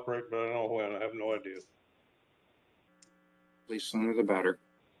to operate, but I don't know when. I have no idea. At least sooner the better.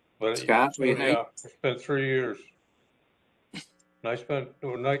 But Scott, what do you think? Yeah, I spent 3 years. And I spent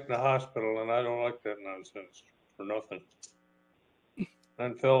a night in the hospital, and I don't like that nonsense for nothing.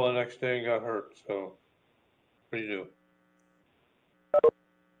 And fell the next day and got hurt. So, what do you do?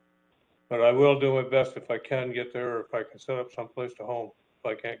 But I will do my best if I can get there, or if I can set up someplace to home if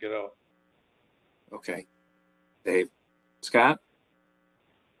I can't get out. Okay. Dave? Scott?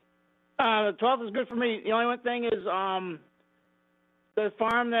 The 12th is good for me. The only one thing is the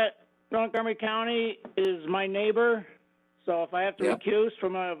farm that Montgomery County is my neighbor. So if I have to recuse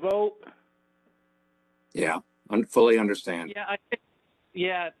from a vote. Yeah, fully understand.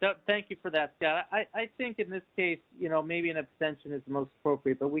 Yeah, thank you for that, Scott. I think in this case, maybe an abstention is the most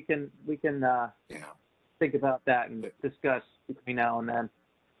appropriate, but we can think about that and discuss between now and then.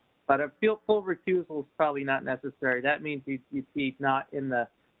 But a full recusal is probably not necessary. That means you'd be not in the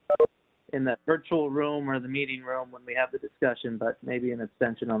virtual room or the meeting room when we have the discussion, but maybe an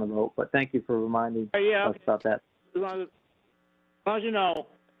abstention on the vote. But thank you for reminding us about that. As long as you know.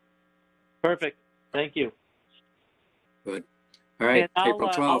 Perfect. Thank you. Good. All right. And April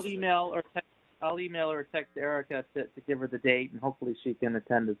 12th. I'll email or text Erica to give her the date, and hopefully she can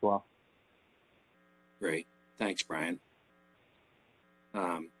attend as well. Great. Thanks, Brian.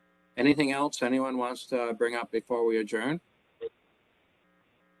 Anything else anyone wants to bring up before we adjourn?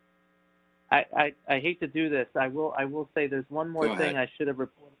 I hate to do this. I will say there's one more thing I should have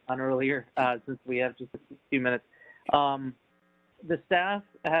reported on earlier, since we have just a few minutes. The staff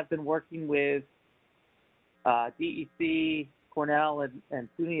have been working with DEC, Cornell, and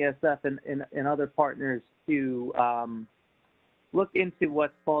SUNY SF and other partners to look into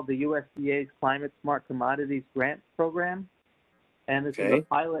what's called the USDA's Climate Smart Commodities Grant Program. And this is a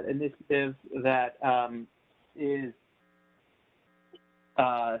pilot initiative that is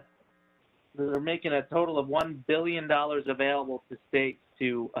they're making a total of $1 billion available to states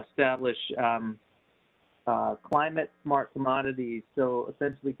to establish climate smart commodities. So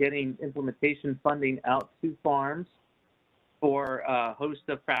essentially getting implementation funding out to farms for a host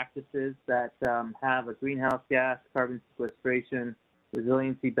of practices that have a greenhouse gas, carbon sequestration,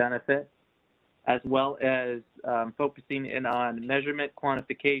 resiliency benefit, as well as focusing in on measurement,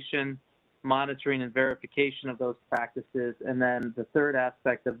 quantification, monitoring, and verification of those practices. And then the third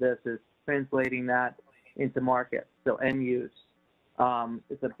aspect of this is translating that into market, so end use.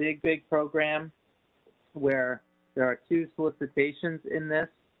 It's a big, big program where there are 2 solicitations in this.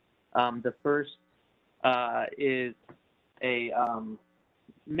 The first is a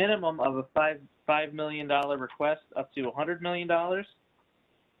minimum of a $5 million request up to $100 million.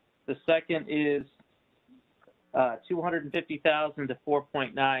 The second is $250,000 to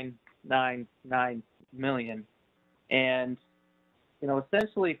 $4.999 million. And, you know,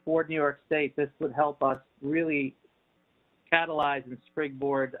 essentially for New York State, this would help us really catalyze and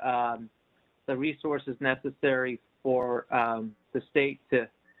springboard the resources necessary for the state to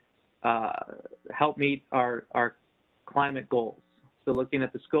help meet our climate goals. So looking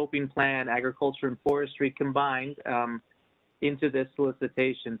at the scoping plan, agriculture and forestry combined into this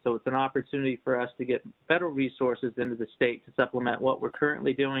solicitation. So it's an opportunity for us to get federal resources into the state to supplement what we're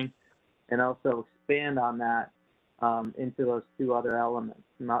currently doing and also expand on that into those 2 other elements,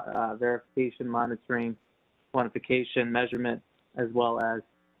 verification, monitoring, quantification, measurement, as well as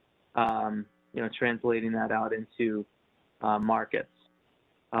you know, translating that out into markets.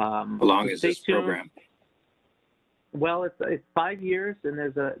 How long is this program? Well, it's 5 years, and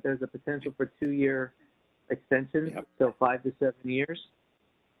there's a potential for 2-year extension, so 5 to 7 years.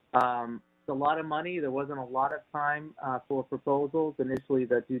 It's a lot of money. There wasn't a lot of time for proposals. Initially,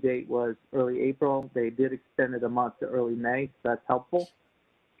 the due date was early April. They did extend it a month to early May, so that's helpful,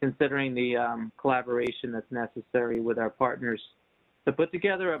 considering the collaboration that's necessary with our partners to put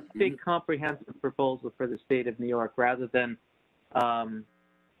together a big comprehensive proposal for the state of New York rather than, you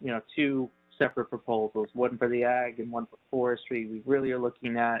know, 2 separate proposals, one for the ag and one for forestry. We really are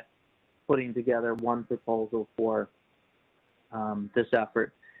looking at putting together one proposal for this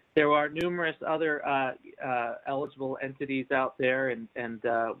effort. There are numerous other eligible entities out there, and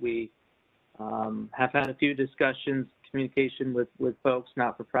we have had a few discussions, communication with folks,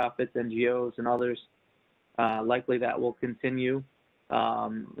 not-for-profits, NGOs, and others. Likely that will continue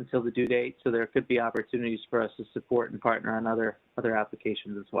until the due date, so there could be opportunities for us to support and partner on other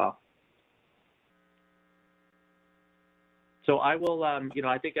applications as well. So I will, you know,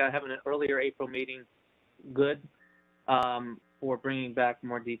 I think I have an earlier April meeting good for bringing back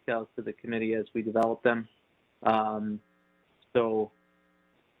more details to the committee as we develop them. So,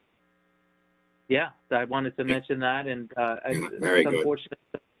 yeah, I wanted to mention that, and Very good. Unfortunately,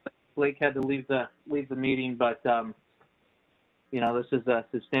 Blake had to leave the meeting, but you know, this is a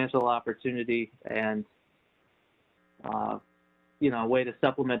substantial opportunity and you know, a way to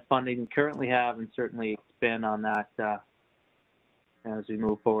supplement funding we currently have and certainly expand on that as we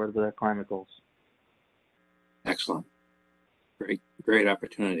move forward with our climate goals. Excellent. Great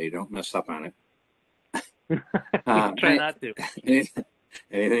opportunity. Don't mess up on it. Try not to.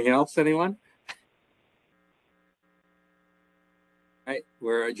 Anything else, anyone? All right,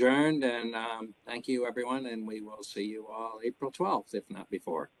 we're adjourned, and thank you, everyone, and we will see you all April 12th, if not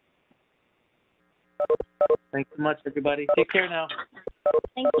before. Thanks so much, everybody. Take care now.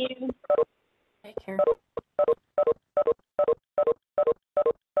 Thank you. Take care.